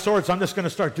die by the sword, so I'm just going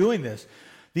to start doing this.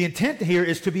 The intent here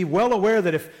is to be well aware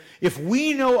that if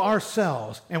we know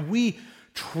ourselves and we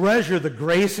treasure the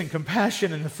grace and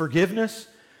compassion and the forgiveness,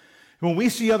 when we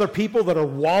see other people that are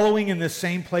wallowing in this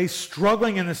same place,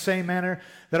 struggling in the same manner,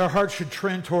 that our hearts should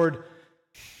trend toward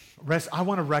rest. I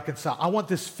want to reconcile. I want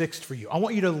this fixed for you. I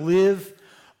want you to live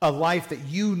a life that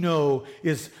you know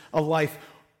is a life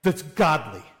that's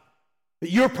godly, that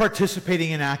you're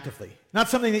participating in actively. Not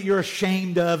something that you're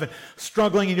ashamed of and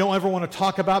struggling and you don't ever want to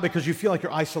talk about because you feel like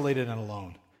you're isolated and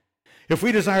alone. If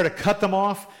we desire to cut them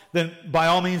off, then by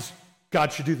all means,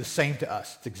 God should do the same to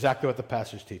us. It's exactly what the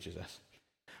passage teaches us.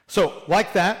 So,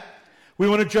 like that, we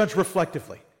want to judge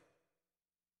reflectively.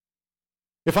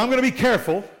 If I'm going to be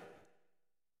careful,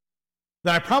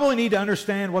 then I probably need to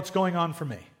understand what's going on for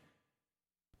me.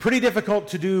 Pretty difficult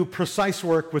to do precise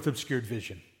work with obscured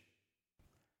vision.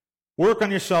 Work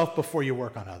on yourself before you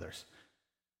work on others.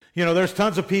 You know, there's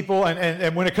tons of people,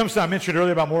 and when it comes to, I mentioned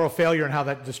earlier about moral failure and how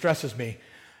that distresses me,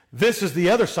 this is the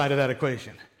other side of that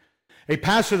equation. A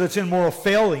pastor that's in moral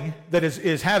failing, that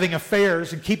is having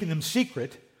affairs and keeping them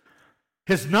secret,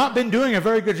 has not been doing a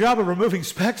very good job of removing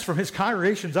specks from his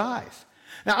congregation's eyes.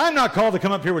 Now, I'm not called to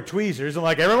come up here with tweezers and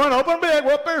like, everyone open big,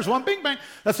 whoop, there's one bing bang.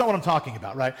 That's not what I'm talking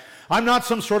about, right? I'm not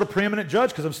some sort of preeminent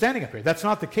judge because I'm standing up here. That's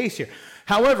not the case here.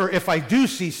 However, if I do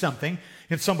see something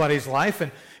in somebody's life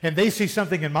and they see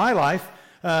something in my life,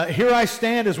 here I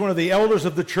stand as one of the elders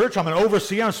of the church. I'm an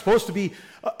overseer. I'm supposed to be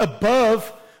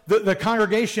above the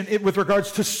congregation with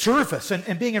regards to service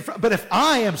and being in front. But if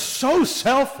I am so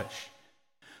selfish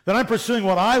that I'm pursuing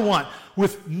what I want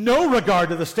with no regard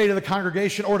to the state of the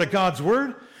congregation or to God's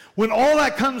word, when all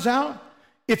that comes out,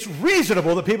 it's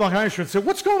reasonable that people in the congregation say,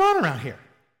 what's going on around here?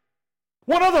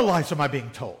 What other lies am I being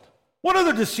told? What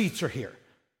other deceits are here?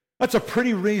 That's a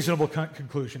pretty reasonable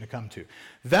conclusion to come to.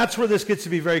 That's where this gets to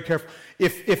be very careful.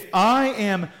 If I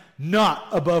am not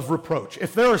above reproach,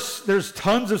 if there's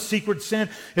tons of secret sin,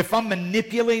 if I'm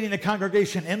manipulating the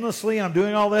congregation endlessly and I'm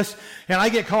doing all this, and I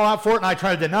get called out for it and I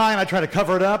try to deny and I try to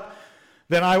cover it up,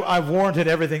 then I've warranted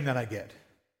everything that I get.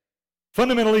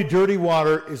 Fundamentally, dirty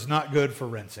water is not good for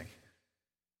rinsing.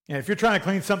 And if you're trying to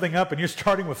clean something up and you're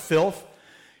starting with filth,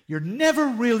 you're never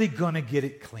really going to get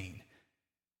it clean.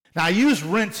 Now, I use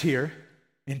rinse here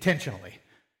intentionally.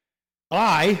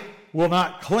 I will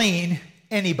not clean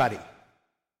anybody.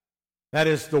 That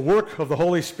is the work of the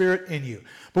Holy Spirit in you.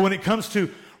 But when it comes to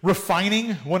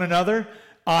refining one another,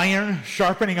 iron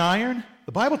sharpening iron,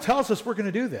 the Bible tells us we're going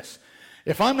to do this.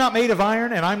 If I'm not made of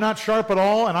iron and I'm not sharp at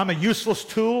all and I'm a useless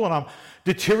tool and I'm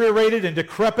deteriorated and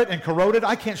decrepit and corroded,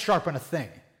 I can't sharpen a thing.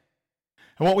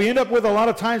 And what we end up with a lot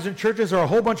of times in churches are a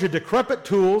whole bunch of decrepit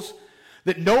tools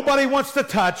that nobody wants to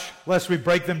touch lest we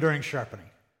break them during sharpening.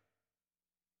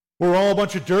 We're all a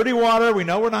bunch of dirty water. We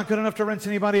know we're not good enough to rinse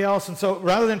anybody else. And so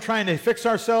rather than trying to fix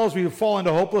ourselves, we fall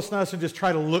into hopelessness and just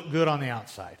try to look good on the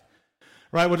outside.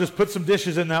 Right? We'll just put some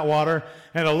dishes in that water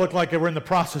and it'll look like we're in the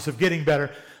process of getting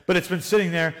better. But it's been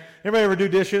sitting there. Everybody ever do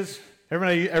dishes?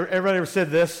 Everybody ever said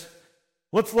this?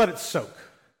 Let's let it soak.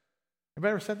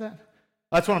 Everybody ever said that?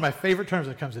 That's one of my favorite terms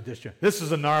when it comes to dish doing. This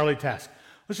is a gnarly task.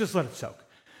 Let's just let it soak.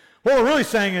 What we're really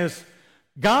saying is,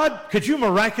 God, could you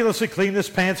miraculously clean this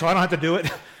pan so I don't have to do it?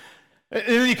 And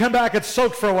then you come back, it's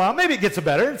soaked for a while. Maybe it gets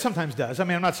better. It sometimes does. I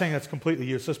mean, I'm not saying that's completely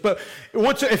useless. But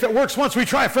if it works once, we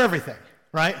try it for everything,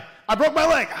 right? I broke my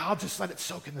leg. I'll just let it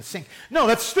soak in the sink. No,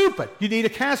 that's stupid. You need a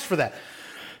cast for that.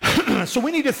 So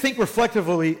we need to think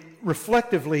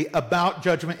reflectively about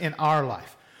judgment in our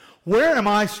life. Where am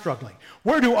I struggling?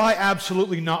 Where do I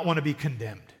absolutely not want to be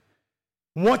condemned?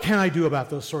 What can I do about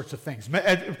those sorts of things?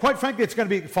 And quite frankly, it's going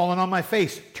to be falling on my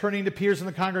face, turning to peers in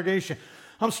the congregation.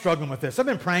 I'm struggling with this. I've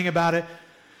been praying about it,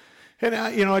 and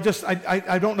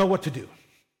I don't know what to do.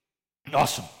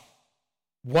 Awesome.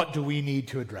 What do we need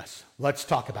to address? Let's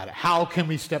talk about it. How can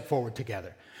we step forward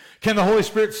together? Can the Holy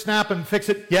Spirit snap and fix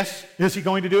it? Yes. Is he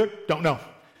going to do it? Don't know.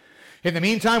 In the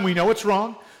meantime, we know it's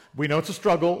wrong. We know it's a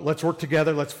struggle. Let's work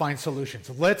together. Let's find solutions.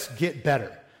 Let's get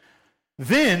better.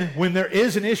 Then, when there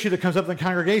is an issue that comes up in the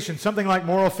congregation, something like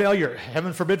moral failure,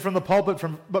 heaven forbid from the pulpit,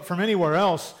 but from anywhere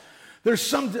else,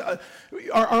 there's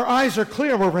our eyes are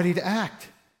clear. We're ready to act.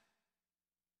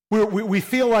 We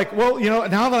feel like, well,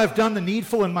 now that I've done the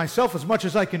needful in myself as much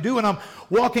as I can do, and I'm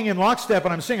walking in lockstep,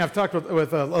 and I'm saying, I've talked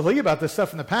with Ali about this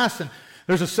stuff in the past, and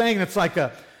there's a saying that's like,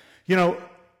 I'm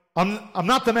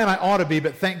not the man I ought to be,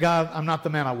 but thank God I'm not the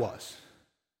man I was.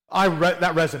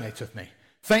 That resonates with me.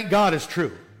 Thank God is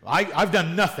true. I've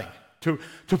done nothing to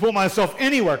pull myself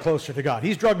anywhere closer to God.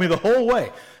 He's drugged me the whole way.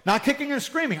 Not kicking and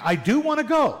screaming. I do want to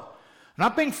go. I'm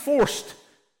not being forced.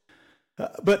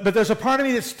 But there's a part of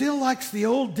me that still likes the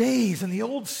old days and the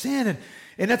old sin,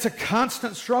 and that's a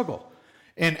constant struggle.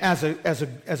 And as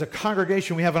a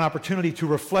congregation, we have an opportunity to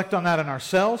reflect on that in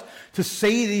ourselves, to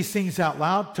say these things out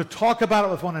loud, to talk about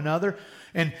it with one another,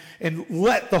 and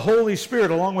let the Holy Spirit,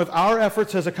 along with our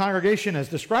efforts as a congregation, as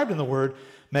described in the Word,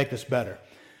 make us better.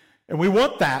 And we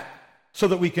want that so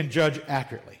that we can judge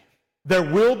accurately. There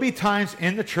will be times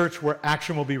in the church where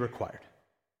action will be required.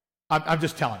 I'm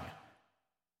just telling you.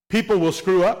 People will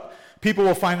screw up. People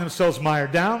will find themselves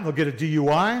mired down. They'll get a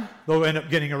DUI. They'll end up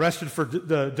getting arrested for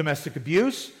domestic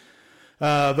abuse.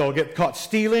 They'll get caught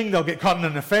stealing. They'll get caught in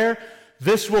an affair.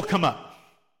 This will come up.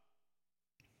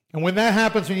 And when that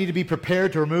happens, we need to be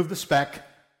prepared to remove the speck,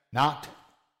 not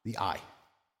the eye.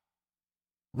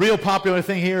 Real popular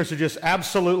thing here is to just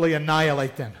absolutely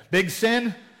annihilate them. Big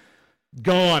sin,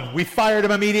 gone. We fired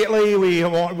them immediately. We've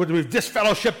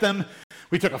disfellowshipped them.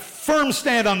 We took a firm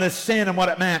stand on this sin and what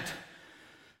it meant.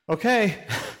 Okay,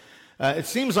 it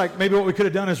seems like maybe what we could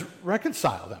have done is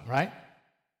reconcile them, right?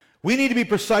 We need to be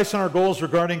precise in our goals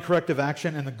regarding corrective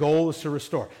action, and the goal is to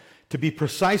restore. To be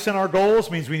precise in our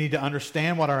goals means we need to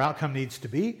understand what our outcome needs to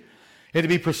be. And to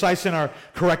be precise in our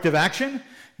corrective action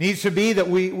needs to be that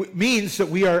means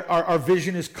that our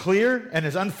vision is clear and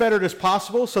as unfettered as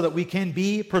possible so that we can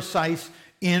be precise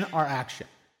in our action.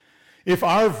 If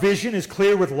our vision is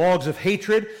clear with logs of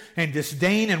hatred and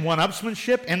disdain and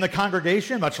one-upsmanship in the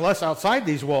congregation, much less outside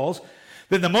these walls,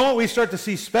 then the moment we start to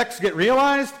see specks get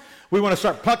realized, we want to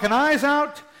start plucking eyes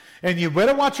out, and you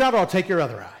better watch out or I'll take your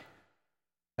other eye.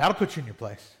 That'll put you in your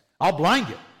place. I'll blind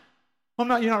you. You're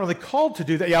not really called to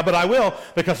do that. Yeah, but I will,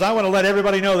 because I want to let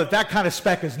everybody know that kind of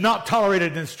speck is not tolerated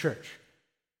in this church.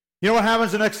 You know what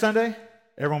happens the next Sunday?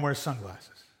 Everyone wears sunglasses.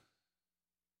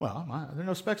 Well, there are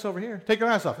no specks over here. Take your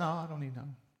eyes off. No, I don't need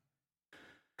none.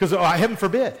 Because heaven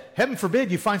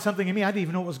forbid you find something in me I didn't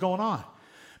even know what was going on.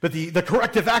 But the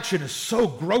corrective action is so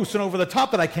gross and over the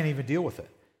top that I can't even deal with it.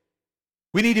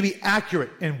 We need to be accurate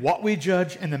in what we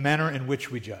judge and the manner in which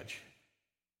we judge.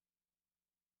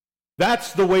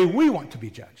 That's the way we want to be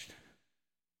judged.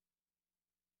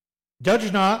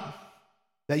 Judge not,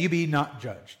 that you be not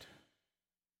judged.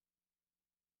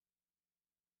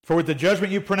 For with the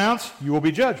judgment you pronounce, you will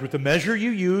be judged. With the measure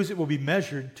you use, it will be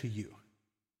measured to you.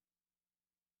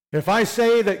 If I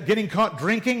say that getting caught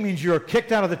drinking means you're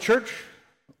kicked out of the church,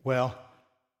 well,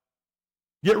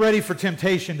 get ready for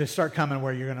temptation to start coming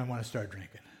where you're going to want to start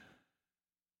drinking.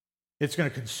 It's going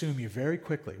to consume you very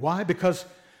quickly. Why? Because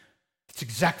it's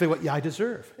exactly what I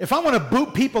deserve. If I want to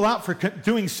boot people out for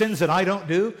doing sins that I don't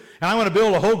do, and I want to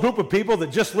build a whole group of people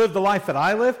that just live the life that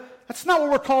I live, that's not what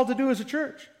we're called to do as a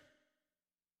church.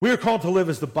 We are called to live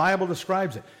as the Bible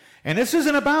describes it. And this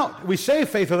isn't about, we say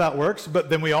faith without works, but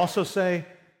then we also say,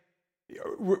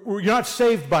 you're not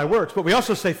saved by works, but we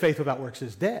also say faith without works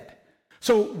is dead.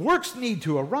 So works need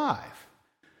to arrive,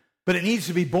 but it needs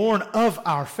to be born of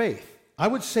our faith. I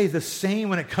would say the same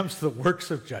when it comes to the works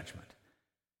of judgment.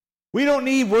 We don't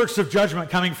need works of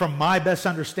judgment coming from my best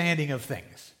understanding of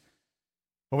things.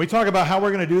 When we talk about how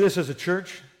we're going to do this as a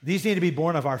church, these need to be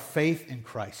born of our faith in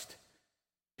Christ.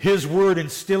 His word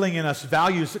instilling in us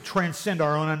values that transcend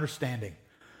our own understanding.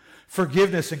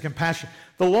 Forgiveness and compassion.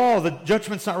 The law, the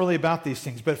judgment's not really about these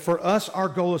things, but for us, our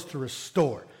goal is to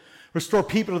restore. Restore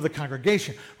people to the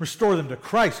congregation. Restore them to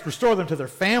Christ. Restore them to their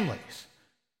families.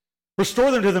 Restore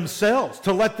them to themselves,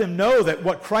 to let them know that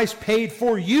what Christ paid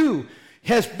for you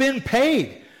has been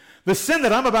paid. The sin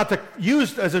that I'm about to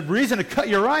use as a reason to cut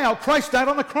your eye out, Christ died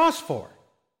on the cross for.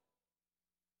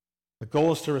 The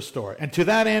goal is to restore. And to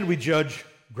that end, we judge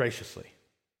graciously.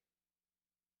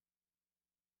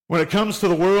 When it comes to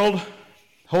the world,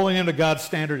 holding them to God's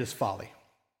standard is folly.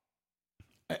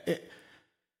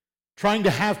 Trying to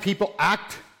have people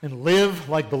act and live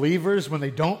like believers when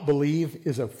they don't believe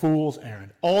is a fool's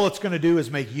errand. All it's going to do is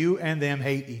make you and them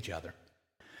hate each other.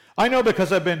 I know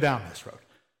because I've been down this road.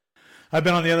 I've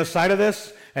been on the other side of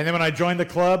this, and then when I joined the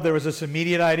club, there was this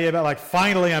immediate idea about like,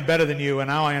 finally I'm better than you, and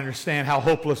now I understand how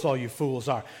hopeless all you fools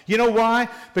are. You know why?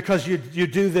 Because you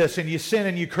do this, and you sin,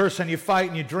 and you curse, and you fight,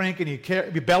 and you drink, and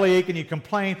you bellyache, and you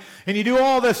complain, and you do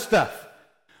all this stuff.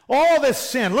 All this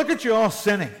sin. Look at you all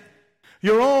sinning.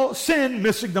 You're all sin,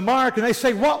 missing the mark, and they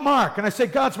say, what mark? And I say,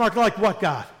 God's mark. They're like, what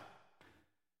God?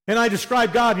 And I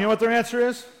describe God, and you know what their answer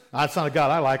is? That's not a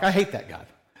God I like. I hate that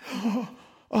God.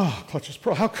 Oh, clutches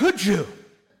pearl. How could you?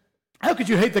 How could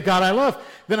you hate the God I love?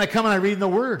 Then I come and I read in the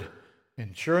Word.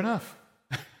 And sure enough,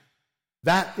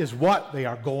 that is what they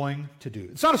are going to do.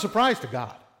 It's not a surprise to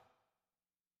God.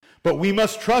 But we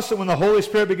must trust that when the Holy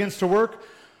Spirit begins to work,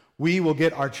 we will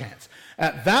get our chance.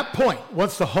 At that point,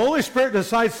 once the Holy Spirit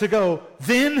decides to go,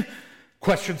 then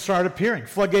questions start appearing.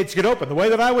 Floodgates get open. The way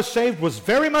that I was saved was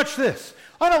very much this.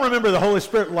 I don't remember the Holy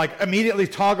Spirit like immediately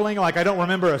toggling, like I don't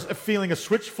remember feeling a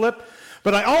switch flip.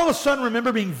 But I all of a sudden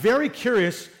remember being very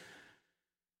curious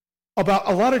about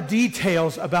a lot of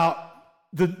details about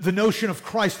the notion of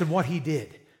Christ and what he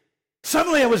did.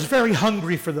 Suddenly I was very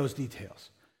hungry for those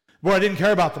details, where I didn't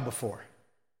care about them before.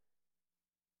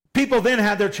 People then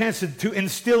had their chance to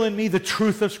instill in me the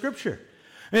truth of Scripture.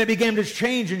 And it began to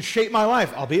change and shape my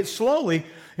life, albeit slowly,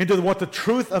 into what the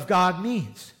truth of God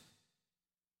means.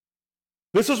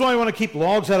 This is why we want to keep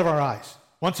logs out of our eyes.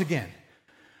 Once again,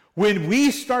 when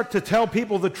we start to tell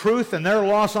people the truth and they're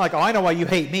lost, and like, oh, I know why you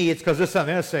hate me. It's because this, and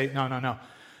they say, no.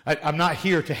 I'm not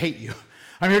here to hate you.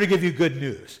 I'm here to give you good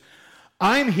news.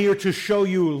 I'm here to show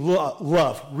you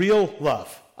love, real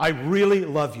love. I really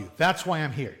love you. That's why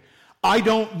I'm here. I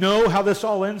don't know how this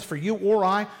all ends for you or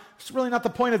I. It's really not the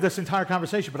point of this entire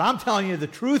conversation, but I'm telling you the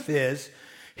truth is,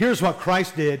 here's what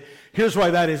Christ did. Here's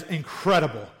why that is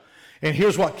incredible. And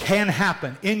here's what can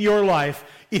happen in your life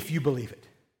if you believe it.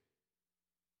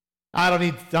 I don't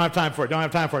have time for it, don't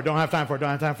have time for it, don't have time for it, don't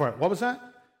have time for it. What was that?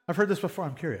 I've heard this before,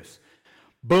 I'm curious.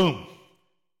 Boom.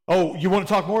 Oh, you want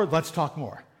to talk more? Let's talk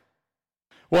more.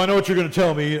 Well, I know what you're going to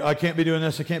tell me. I can't be doing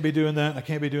this, I can't be doing that, I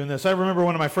can't be doing this. I remember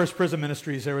one of my first prison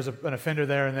ministries, there was an offender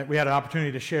there, and we had an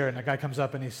opportunity to share, and a guy comes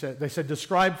up and they said,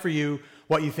 describe for you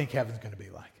what you think heaven's going to be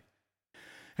like.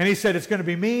 And he said, it's going to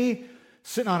be me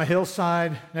sitting on a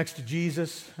hillside next to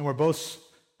Jesus, and we're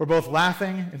both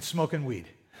laughing and smoking weed.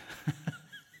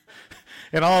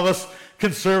 And all of us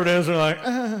conservatives are like,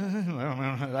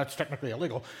 that's technically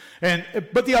illegal.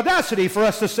 But the audacity for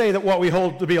us to say that what we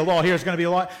hold to be a law here is going to be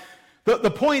a law. The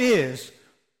point is,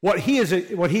 what he's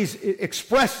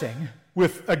expressing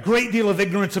with a great deal of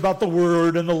ignorance about the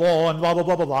Word and the law and blah, blah,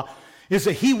 blah, blah, blah, is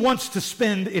that he wants to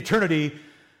spend eternity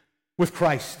with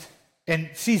Christ and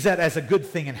sees that as a good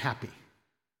thing and happy.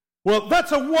 Well,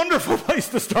 that's a wonderful place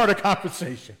to start a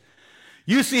conversation.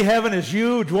 You see heaven as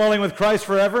you dwelling with Christ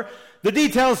forever. The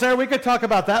details there, we could talk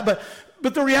about that,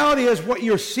 but the reality is what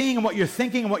you're seeing and what you're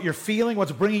thinking and what you're feeling,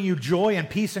 what's bringing you joy and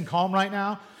peace and calm right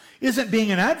now, isn't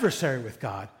being an adversary with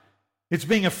God. It's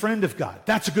being a friend of God.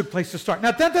 That's a good place to start.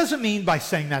 Now, that doesn't mean by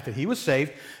saying that he was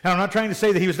saved. And I'm not trying to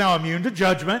say that he was now immune to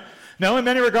judgment. No, in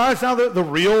many regards, now the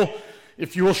real,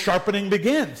 if you will, sharpening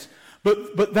begins.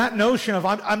 But that notion of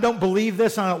I don't believe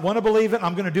this, and I don't want to believe it,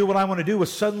 I'm going to do what I want to do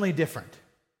was suddenly different.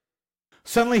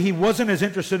 Suddenly he wasn't as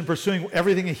interested in pursuing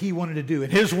everything that he wanted to do. In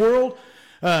his world,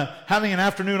 having an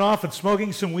afternoon off and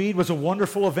smoking some weed was a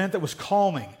wonderful event that was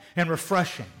calming and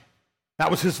refreshing.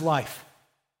 That was his life.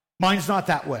 Mine's not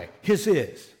that way. His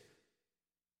is.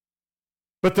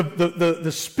 But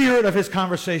the spirit of his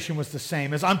conversation was the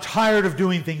same as I'm tired of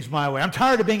doing things my way. I'm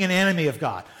tired of being an enemy of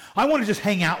God. I want to just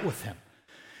hang out with him.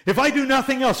 If I do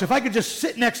nothing else, if I could just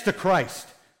sit next to Christ,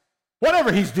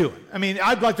 whatever he's doing. I mean,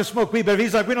 I'd like to smoke weed, but if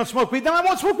he's like, we don't smoke weed, then I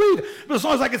won't smoke weed. But as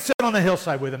long as I could sit on the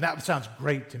hillside with him, that sounds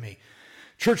great to me.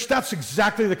 Church, that's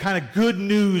exactly the kind of good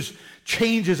news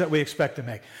changes that we expect to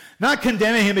make. Not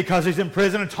condemning him because he's in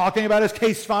prison and talking about his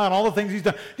case file and all the things he's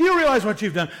done. Do you realize what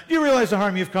you've done? Do you realize the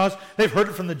harm you've caused? They've heard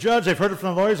it from the judge. They've heard it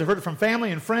from the lawyers. They've heard it from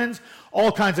family and friends,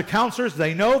 all kinds of counselors.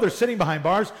 They know they're sitting behind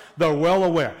bars. They're well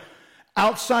aware.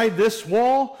 Outside this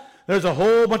wall, there's a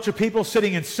whole bunch of people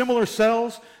sitting in similar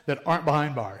cells that aren't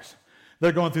behind bars.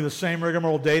 They're going through the same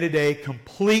rigmarole day to day,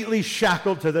 completely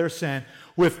shackled to their sin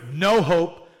with no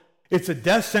hope. It's a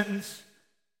death sentence,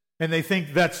 and they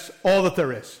think that's all that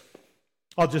there is.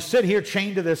 I'll just sit here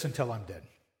chained to this until I'm dead.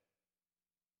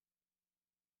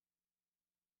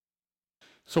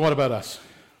 So what about us?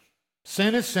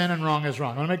 Sin is sin and wrong is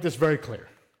wrong. I want to make this very clear.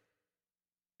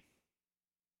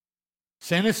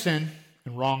 Sin is sin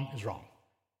and wrong is wrong.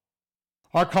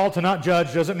 Our call to not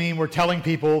judge doesn't mean we're telling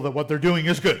people that what they're doing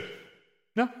is good.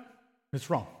 No, it's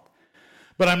wrong.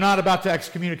 But I'm not about to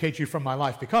excommunicate you from my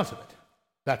life because of it.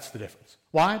 That's the difference.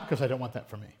 Why? Because I don't want that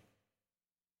for me.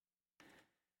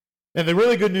 And the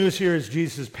really good news here is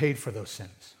Jesus has paid for those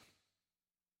sins.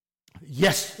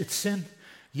 Yes, it's sin.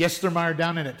 Yes, they're mired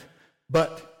down in it.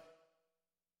 But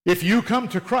if you come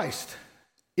to Christ,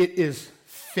 it is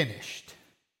finished.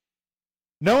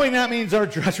 Knowing that means our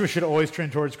judgment should always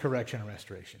trend towards correction and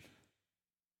restoration.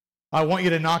 I want you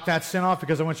to knock that sin off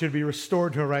because I want you to be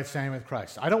restored to a right standing with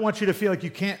Christ. I don't want you to feel like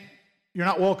you're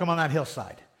not welcome on that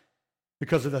hillside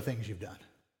because of the things you've done.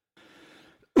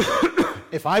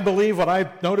 If I believe what I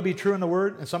know to be true in the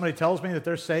Word and somebody tells me that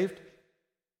they're saved,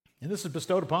 and this is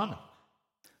bestowed upon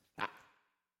them,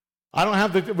 I don't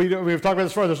have we've talked about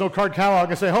this before, there's no card catalog. I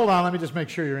can say, hold on, let me just make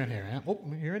sure you're in here. Oh,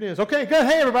 here it is. Okay, good.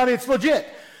 Hey, everybody, it's legit.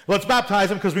 Let's baptize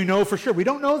them because we know for sure. We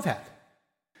don't know that.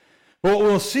 But what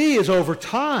we'll see is over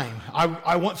time,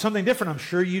 I want something different. I'm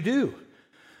sure you do.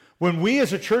 When we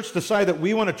as a church decide that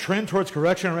we want to trend towards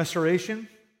correction and restoration,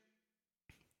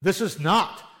 this is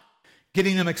not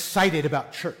getting them excited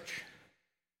about church.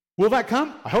 Will that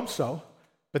come? I hope so.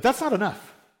 But that's not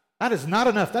enough. That is not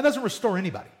enough. That doesn't restore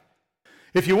anybody.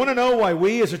 If you want to know why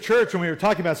we as a church, when we were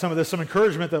talking about some of this, some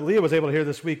encouragement that Leah was able to hear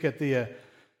this week at the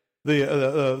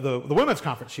women's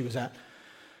conference she was at,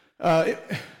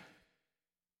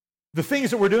 the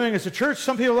things that we're doing as a church,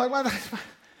 some people are like,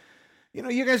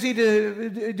 well, you guys need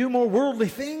to do more worldly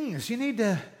things. You need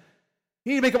to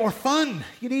make it more fun.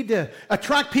 You need to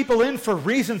attract people in for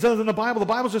reasons other than the Bible. The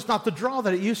Bible's just not the draw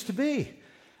that it used to be.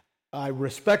 I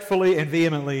respectfully and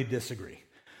vehemently disagree.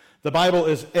 The Bible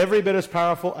is every bit as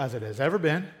powerful as it has ever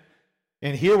been.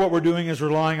 And here what we're doing is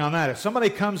relying on that. If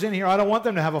somebody comes in here, I don't want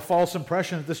them to have a false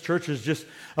impression that this church is just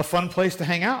a fun place to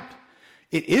hang out.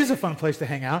 It is a fun place to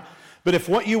hang out. But if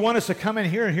what you want is to come in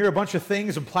here and hear a bunch of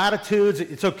things and platitudes,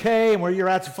 it's okay, and where you're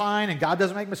at's fine, and God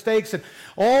doesn't make mistakes, and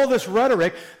all this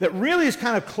rhetoric that really is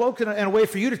kind of cloaked in a way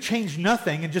for you to change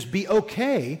nothing and just be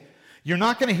okay, you're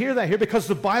not going to hear that here because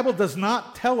the Bible does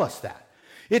not tell us that.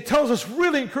 It tells us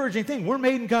really encouraging thing. We're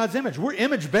made in God's image. We're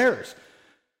image bearers.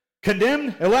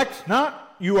 Condemned, elect,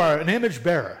 not, you are an image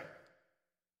bearer.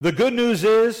 The good news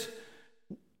is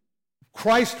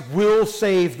Christ will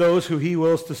save those who he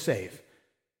wills to save.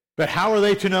 But how are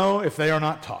they to know if they are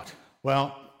not taught?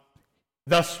 Well,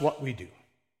 thus what we do.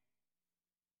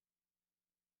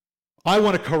 I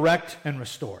want to correct and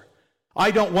restore.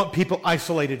 I don't want people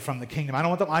isolated from the kingdom. I don't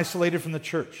want them isolated from the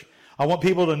church. I want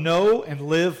people to know and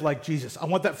live like Jesus. I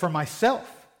want that for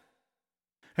myself.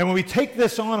 And when we take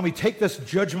this on and we take this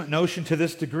judgment notion to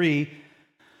this degree,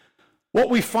 what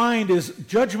we find is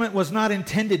judgment was not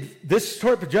intended, this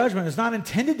sort of judgment is not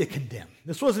intended to condemn.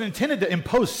 This wasn't intended to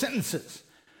impose sentences.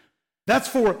 That's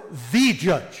for the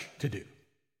judge to do.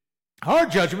 Our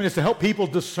judgment is to help people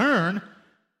discern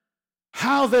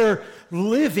how they're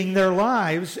living their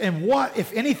lives and what,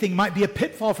 if anything, might be a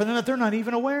pitfall for them that they're not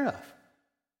even aware of.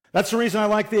 That's the reason I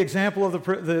like the example of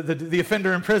the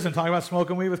offender in prison talking about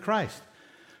smoking weed with Christ.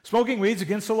 Smoking weed's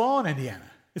against the law in Indiana.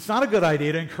 It's not a good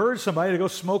idea to encourage somebody to go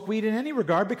smoke weed in any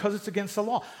regard because it's against the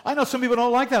law. I know some people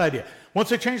don't like that idea. Once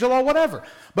they change the law, whatever.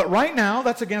 But right now,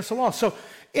 that's against the law. So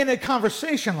in a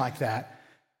conversation like that,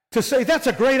 to say that's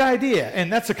a great idea,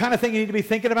 and that's the kind of thing you need to be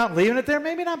thinking about, leaving it there,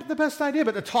 maybe not the best idea,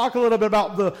 but to talk a little bit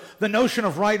about the notion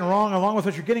of right and wrong along with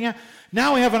what you're getting at,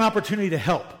 now we have an opportunity to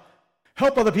help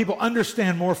other people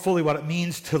understand more fully what it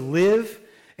means to live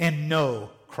and know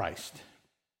Christ.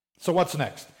 So what's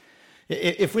next?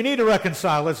 If we need to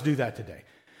reconcile, let's do that today.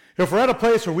 If we're at a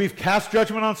place where we've cast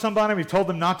judgment on somebody, we've told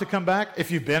them not to come back,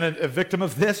 if you've been a victim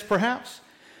of this, perhaps,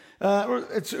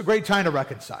 it's a great time to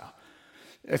reconcile.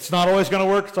 It's not always going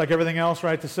to work. It's like everything else,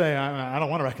 right, to say, I don't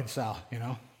want to reconcile, you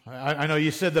know. I know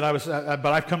you said that I was, but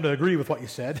I've come to agree with what you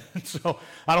said, so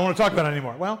I don't want to talk about it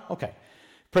anymore. Well, okay.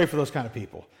 Pray for those kind of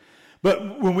people.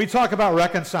 But when we talk about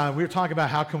reconciling, we're talking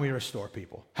about how can we restore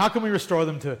people? How can we restore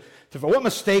them to what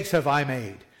mistakes have I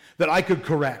made that I could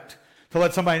correct to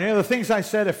let somebody know? The things I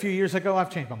said a few years ago,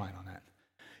 I've changed my mind on that.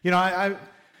 You know, I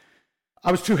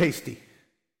was too hasty.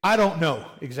 I don't know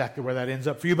exactly where that ends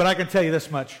up for you, but I can tell you this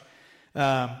much.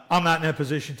 I'm not in a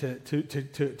position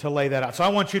to lay that out. So I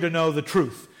want you to know the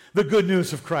truth, the good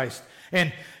news of Christ.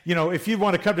 And, you know, if you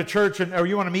want to come to church or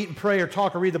you want to meet and pray or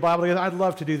talk or read the Bible together, I'd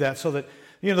love to do that so that,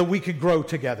 you know, that we can grow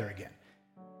together again.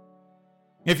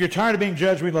 If you're tired of being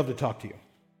judged, we'd love to talk to you.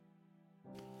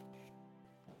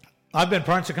 I've been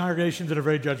parts of congregations that are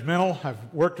very judgmental.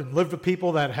 I've worked and lived with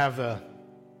people that have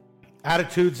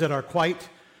attitudes that are quite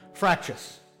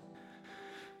fractious.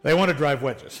 They want to drive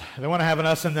wedges. They want to have an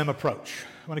us and them approach.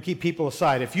 They want to keep people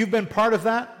aside. If you've been part of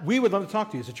that, we would love to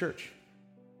talk to you as a church.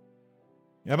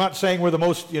 I'm not saying we're the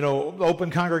most, you know,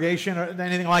 open congregation or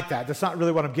anything like that. That's not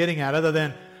really what I'm getting at, other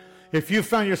than if you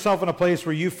found yourself in a place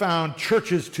where you found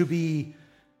churches to be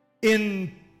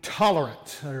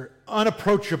intolerant or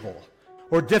unapproachable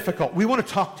or difficult, we want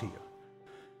to talk to you.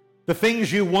 The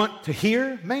things you want to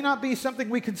hear may not be something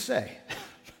we can say,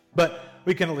 but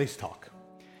we can at least talk.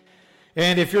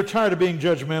 And if you're tired of being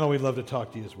judgmental, we'd love to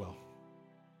talk to you as well.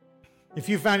 If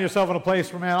you found yourself in a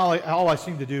place where, man, all I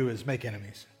seem to do is make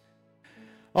enemies.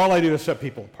 All I do is set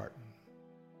people apart.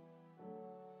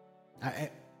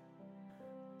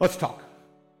 Let's talk.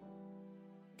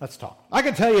 Let's talk. I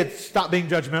can tell you stop being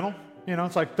judgmental. You know,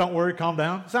 it's like, don't worry, calm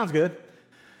down. Sounds good.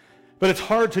 But it's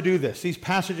hard to do this. These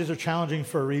passages are challenging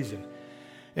for a reason.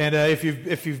 And if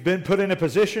you've been put in a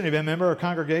position, you've been a member of a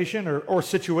congregation or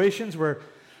situations where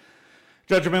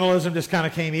judgmentalism just kind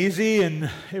of came easy and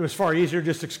it was far easier to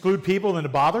just exclude people than to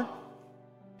bother.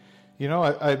 You know,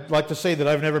 I'd like to say that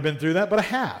I've never been through that, but I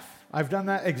have. I've done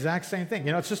that exact same thing.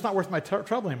 You know, it's just not worth my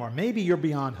trouble anymore. Maybe you're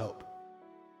beyond hope.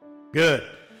 Good.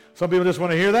 Some people just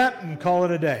want to hear that and call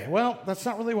it a day. Well, that's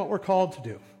not really what we're called to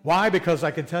do. Why? Because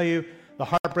I can tell you the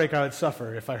heartbreak I would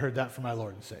suffer if I heard that from my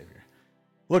Lord and Savior.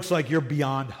 Looks like you're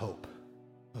beyond hope.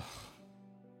 Ugh.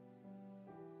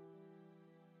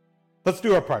 Let's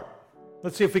do our part.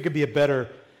 Let's see if we could be a better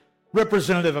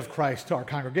representative of Christ to our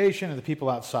congregation and the people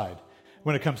outside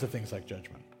when it comes to things like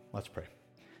judgment. Let's pray.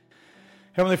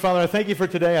 Heavenly Father, I thank you for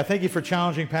today. I thank you for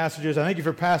challenging passages. I thank you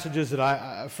for passages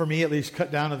that for me at least,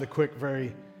 cut down to the quick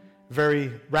very,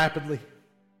 very rapidly.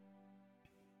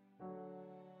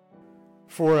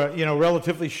 For a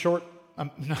relatively short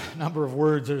number of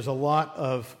words, there's a lot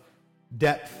of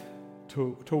depth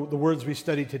to the words we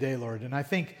studied today, Lord. And I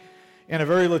think in a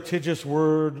very litigious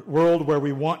world where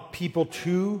we want people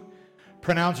to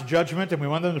pronounce judgment and we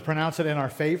want them to pronounce it in our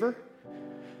favor,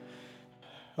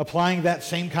 applying that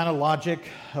same kind of logic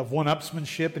of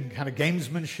one-upsmanship and kind of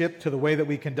gamesmanship to the way that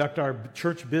we conduct our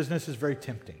church business is very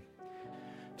tempting.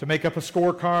 To make up a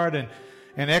scorecard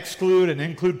and exclude and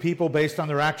include people based on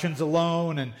their actions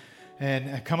alone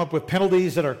and come up with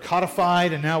penalties that are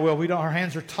codified and now, our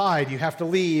hands are tied. You have to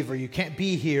leave or you can't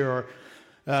be here or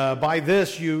by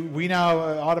this, we now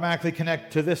automatically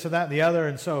connect to this and that and the other.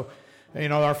 And so,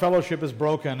 our fellowship is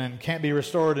broken and can't be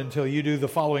restored until you do the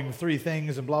following 3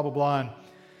 things and blah, blah, blah. And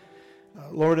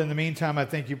Lord, in the meantime, I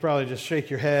think you probably just shake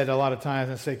your head a lot of times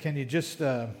and say, can you just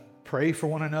pray for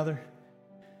one another?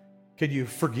 Can you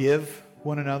forgive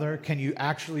one another? Can you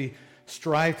actually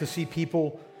strive to see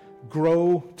people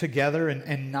grow together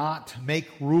and not make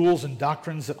rules and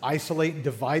doctrines that isolate and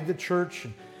divide the church?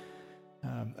 And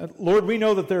Lord, we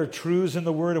know that there are truths in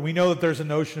the Word, and we know that there's a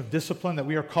notion of discipline that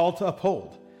we are called to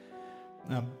uphold.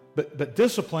 But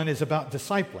discipline is about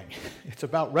discipling. It's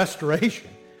about restoration.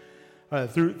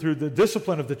 Through the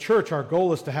discipline of the church, our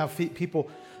goal is to have people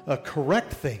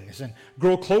correct things and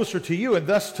grow closer to you, and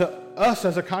thus to us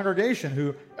as a congregation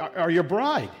who are your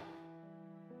bride.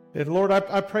 And Lord,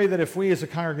 I pray that if we as a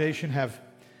congregation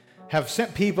have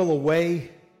sent people away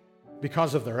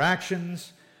because of their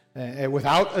actions,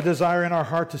 without a desire in our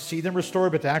heart to see them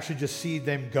restored, but to actually just see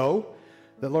them go,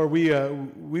 that, Lord,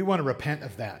 we want to repent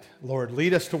of that. Lord,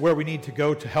 lead us to where we need to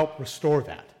go to help restore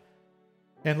that.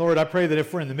 And Lord, I pray that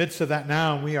if we're in the midst of that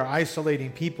now and we are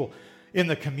isolating people in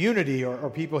the community or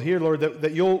people here, Lord,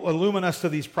 that you'll illumine us to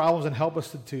these problems and help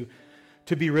us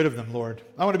to be rid of them, Lord.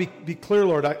 I want to be clear,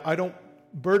 Lord, I don't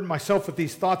burden myself with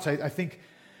these thoughts. I think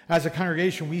as a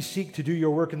congregation, we seek to do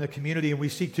your work in the community, and we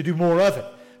seek to do more of it,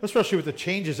 especially with the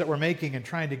changes that we're making and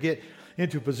trying to get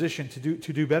into a position to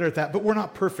do better at that. But we're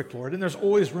not perfect, Lord, and there's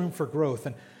always room for growth.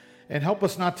 And help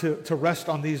us not to rest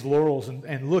on these laurels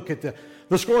and look at the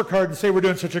scorecard and say we're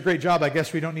doing such a great job, I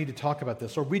guess we don't need to talk about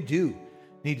this. Or we do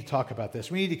need to talk about this.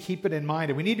 We need to keep it in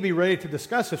mind, and we need to be ready to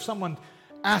discuss if someone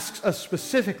asks us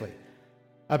specifically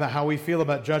about how we feel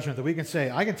about judgment, that we can say,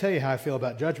 I can tell you how I feel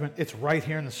about judgment. It's right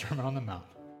here in the Sermon on the Mount.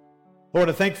 Lord,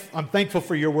 I'm thankful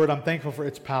for your word. I'm thankful for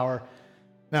its power.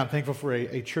 Now I'm thankful for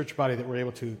a church body that we're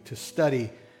able to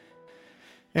study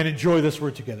and enjoy this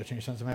word together. To your sons and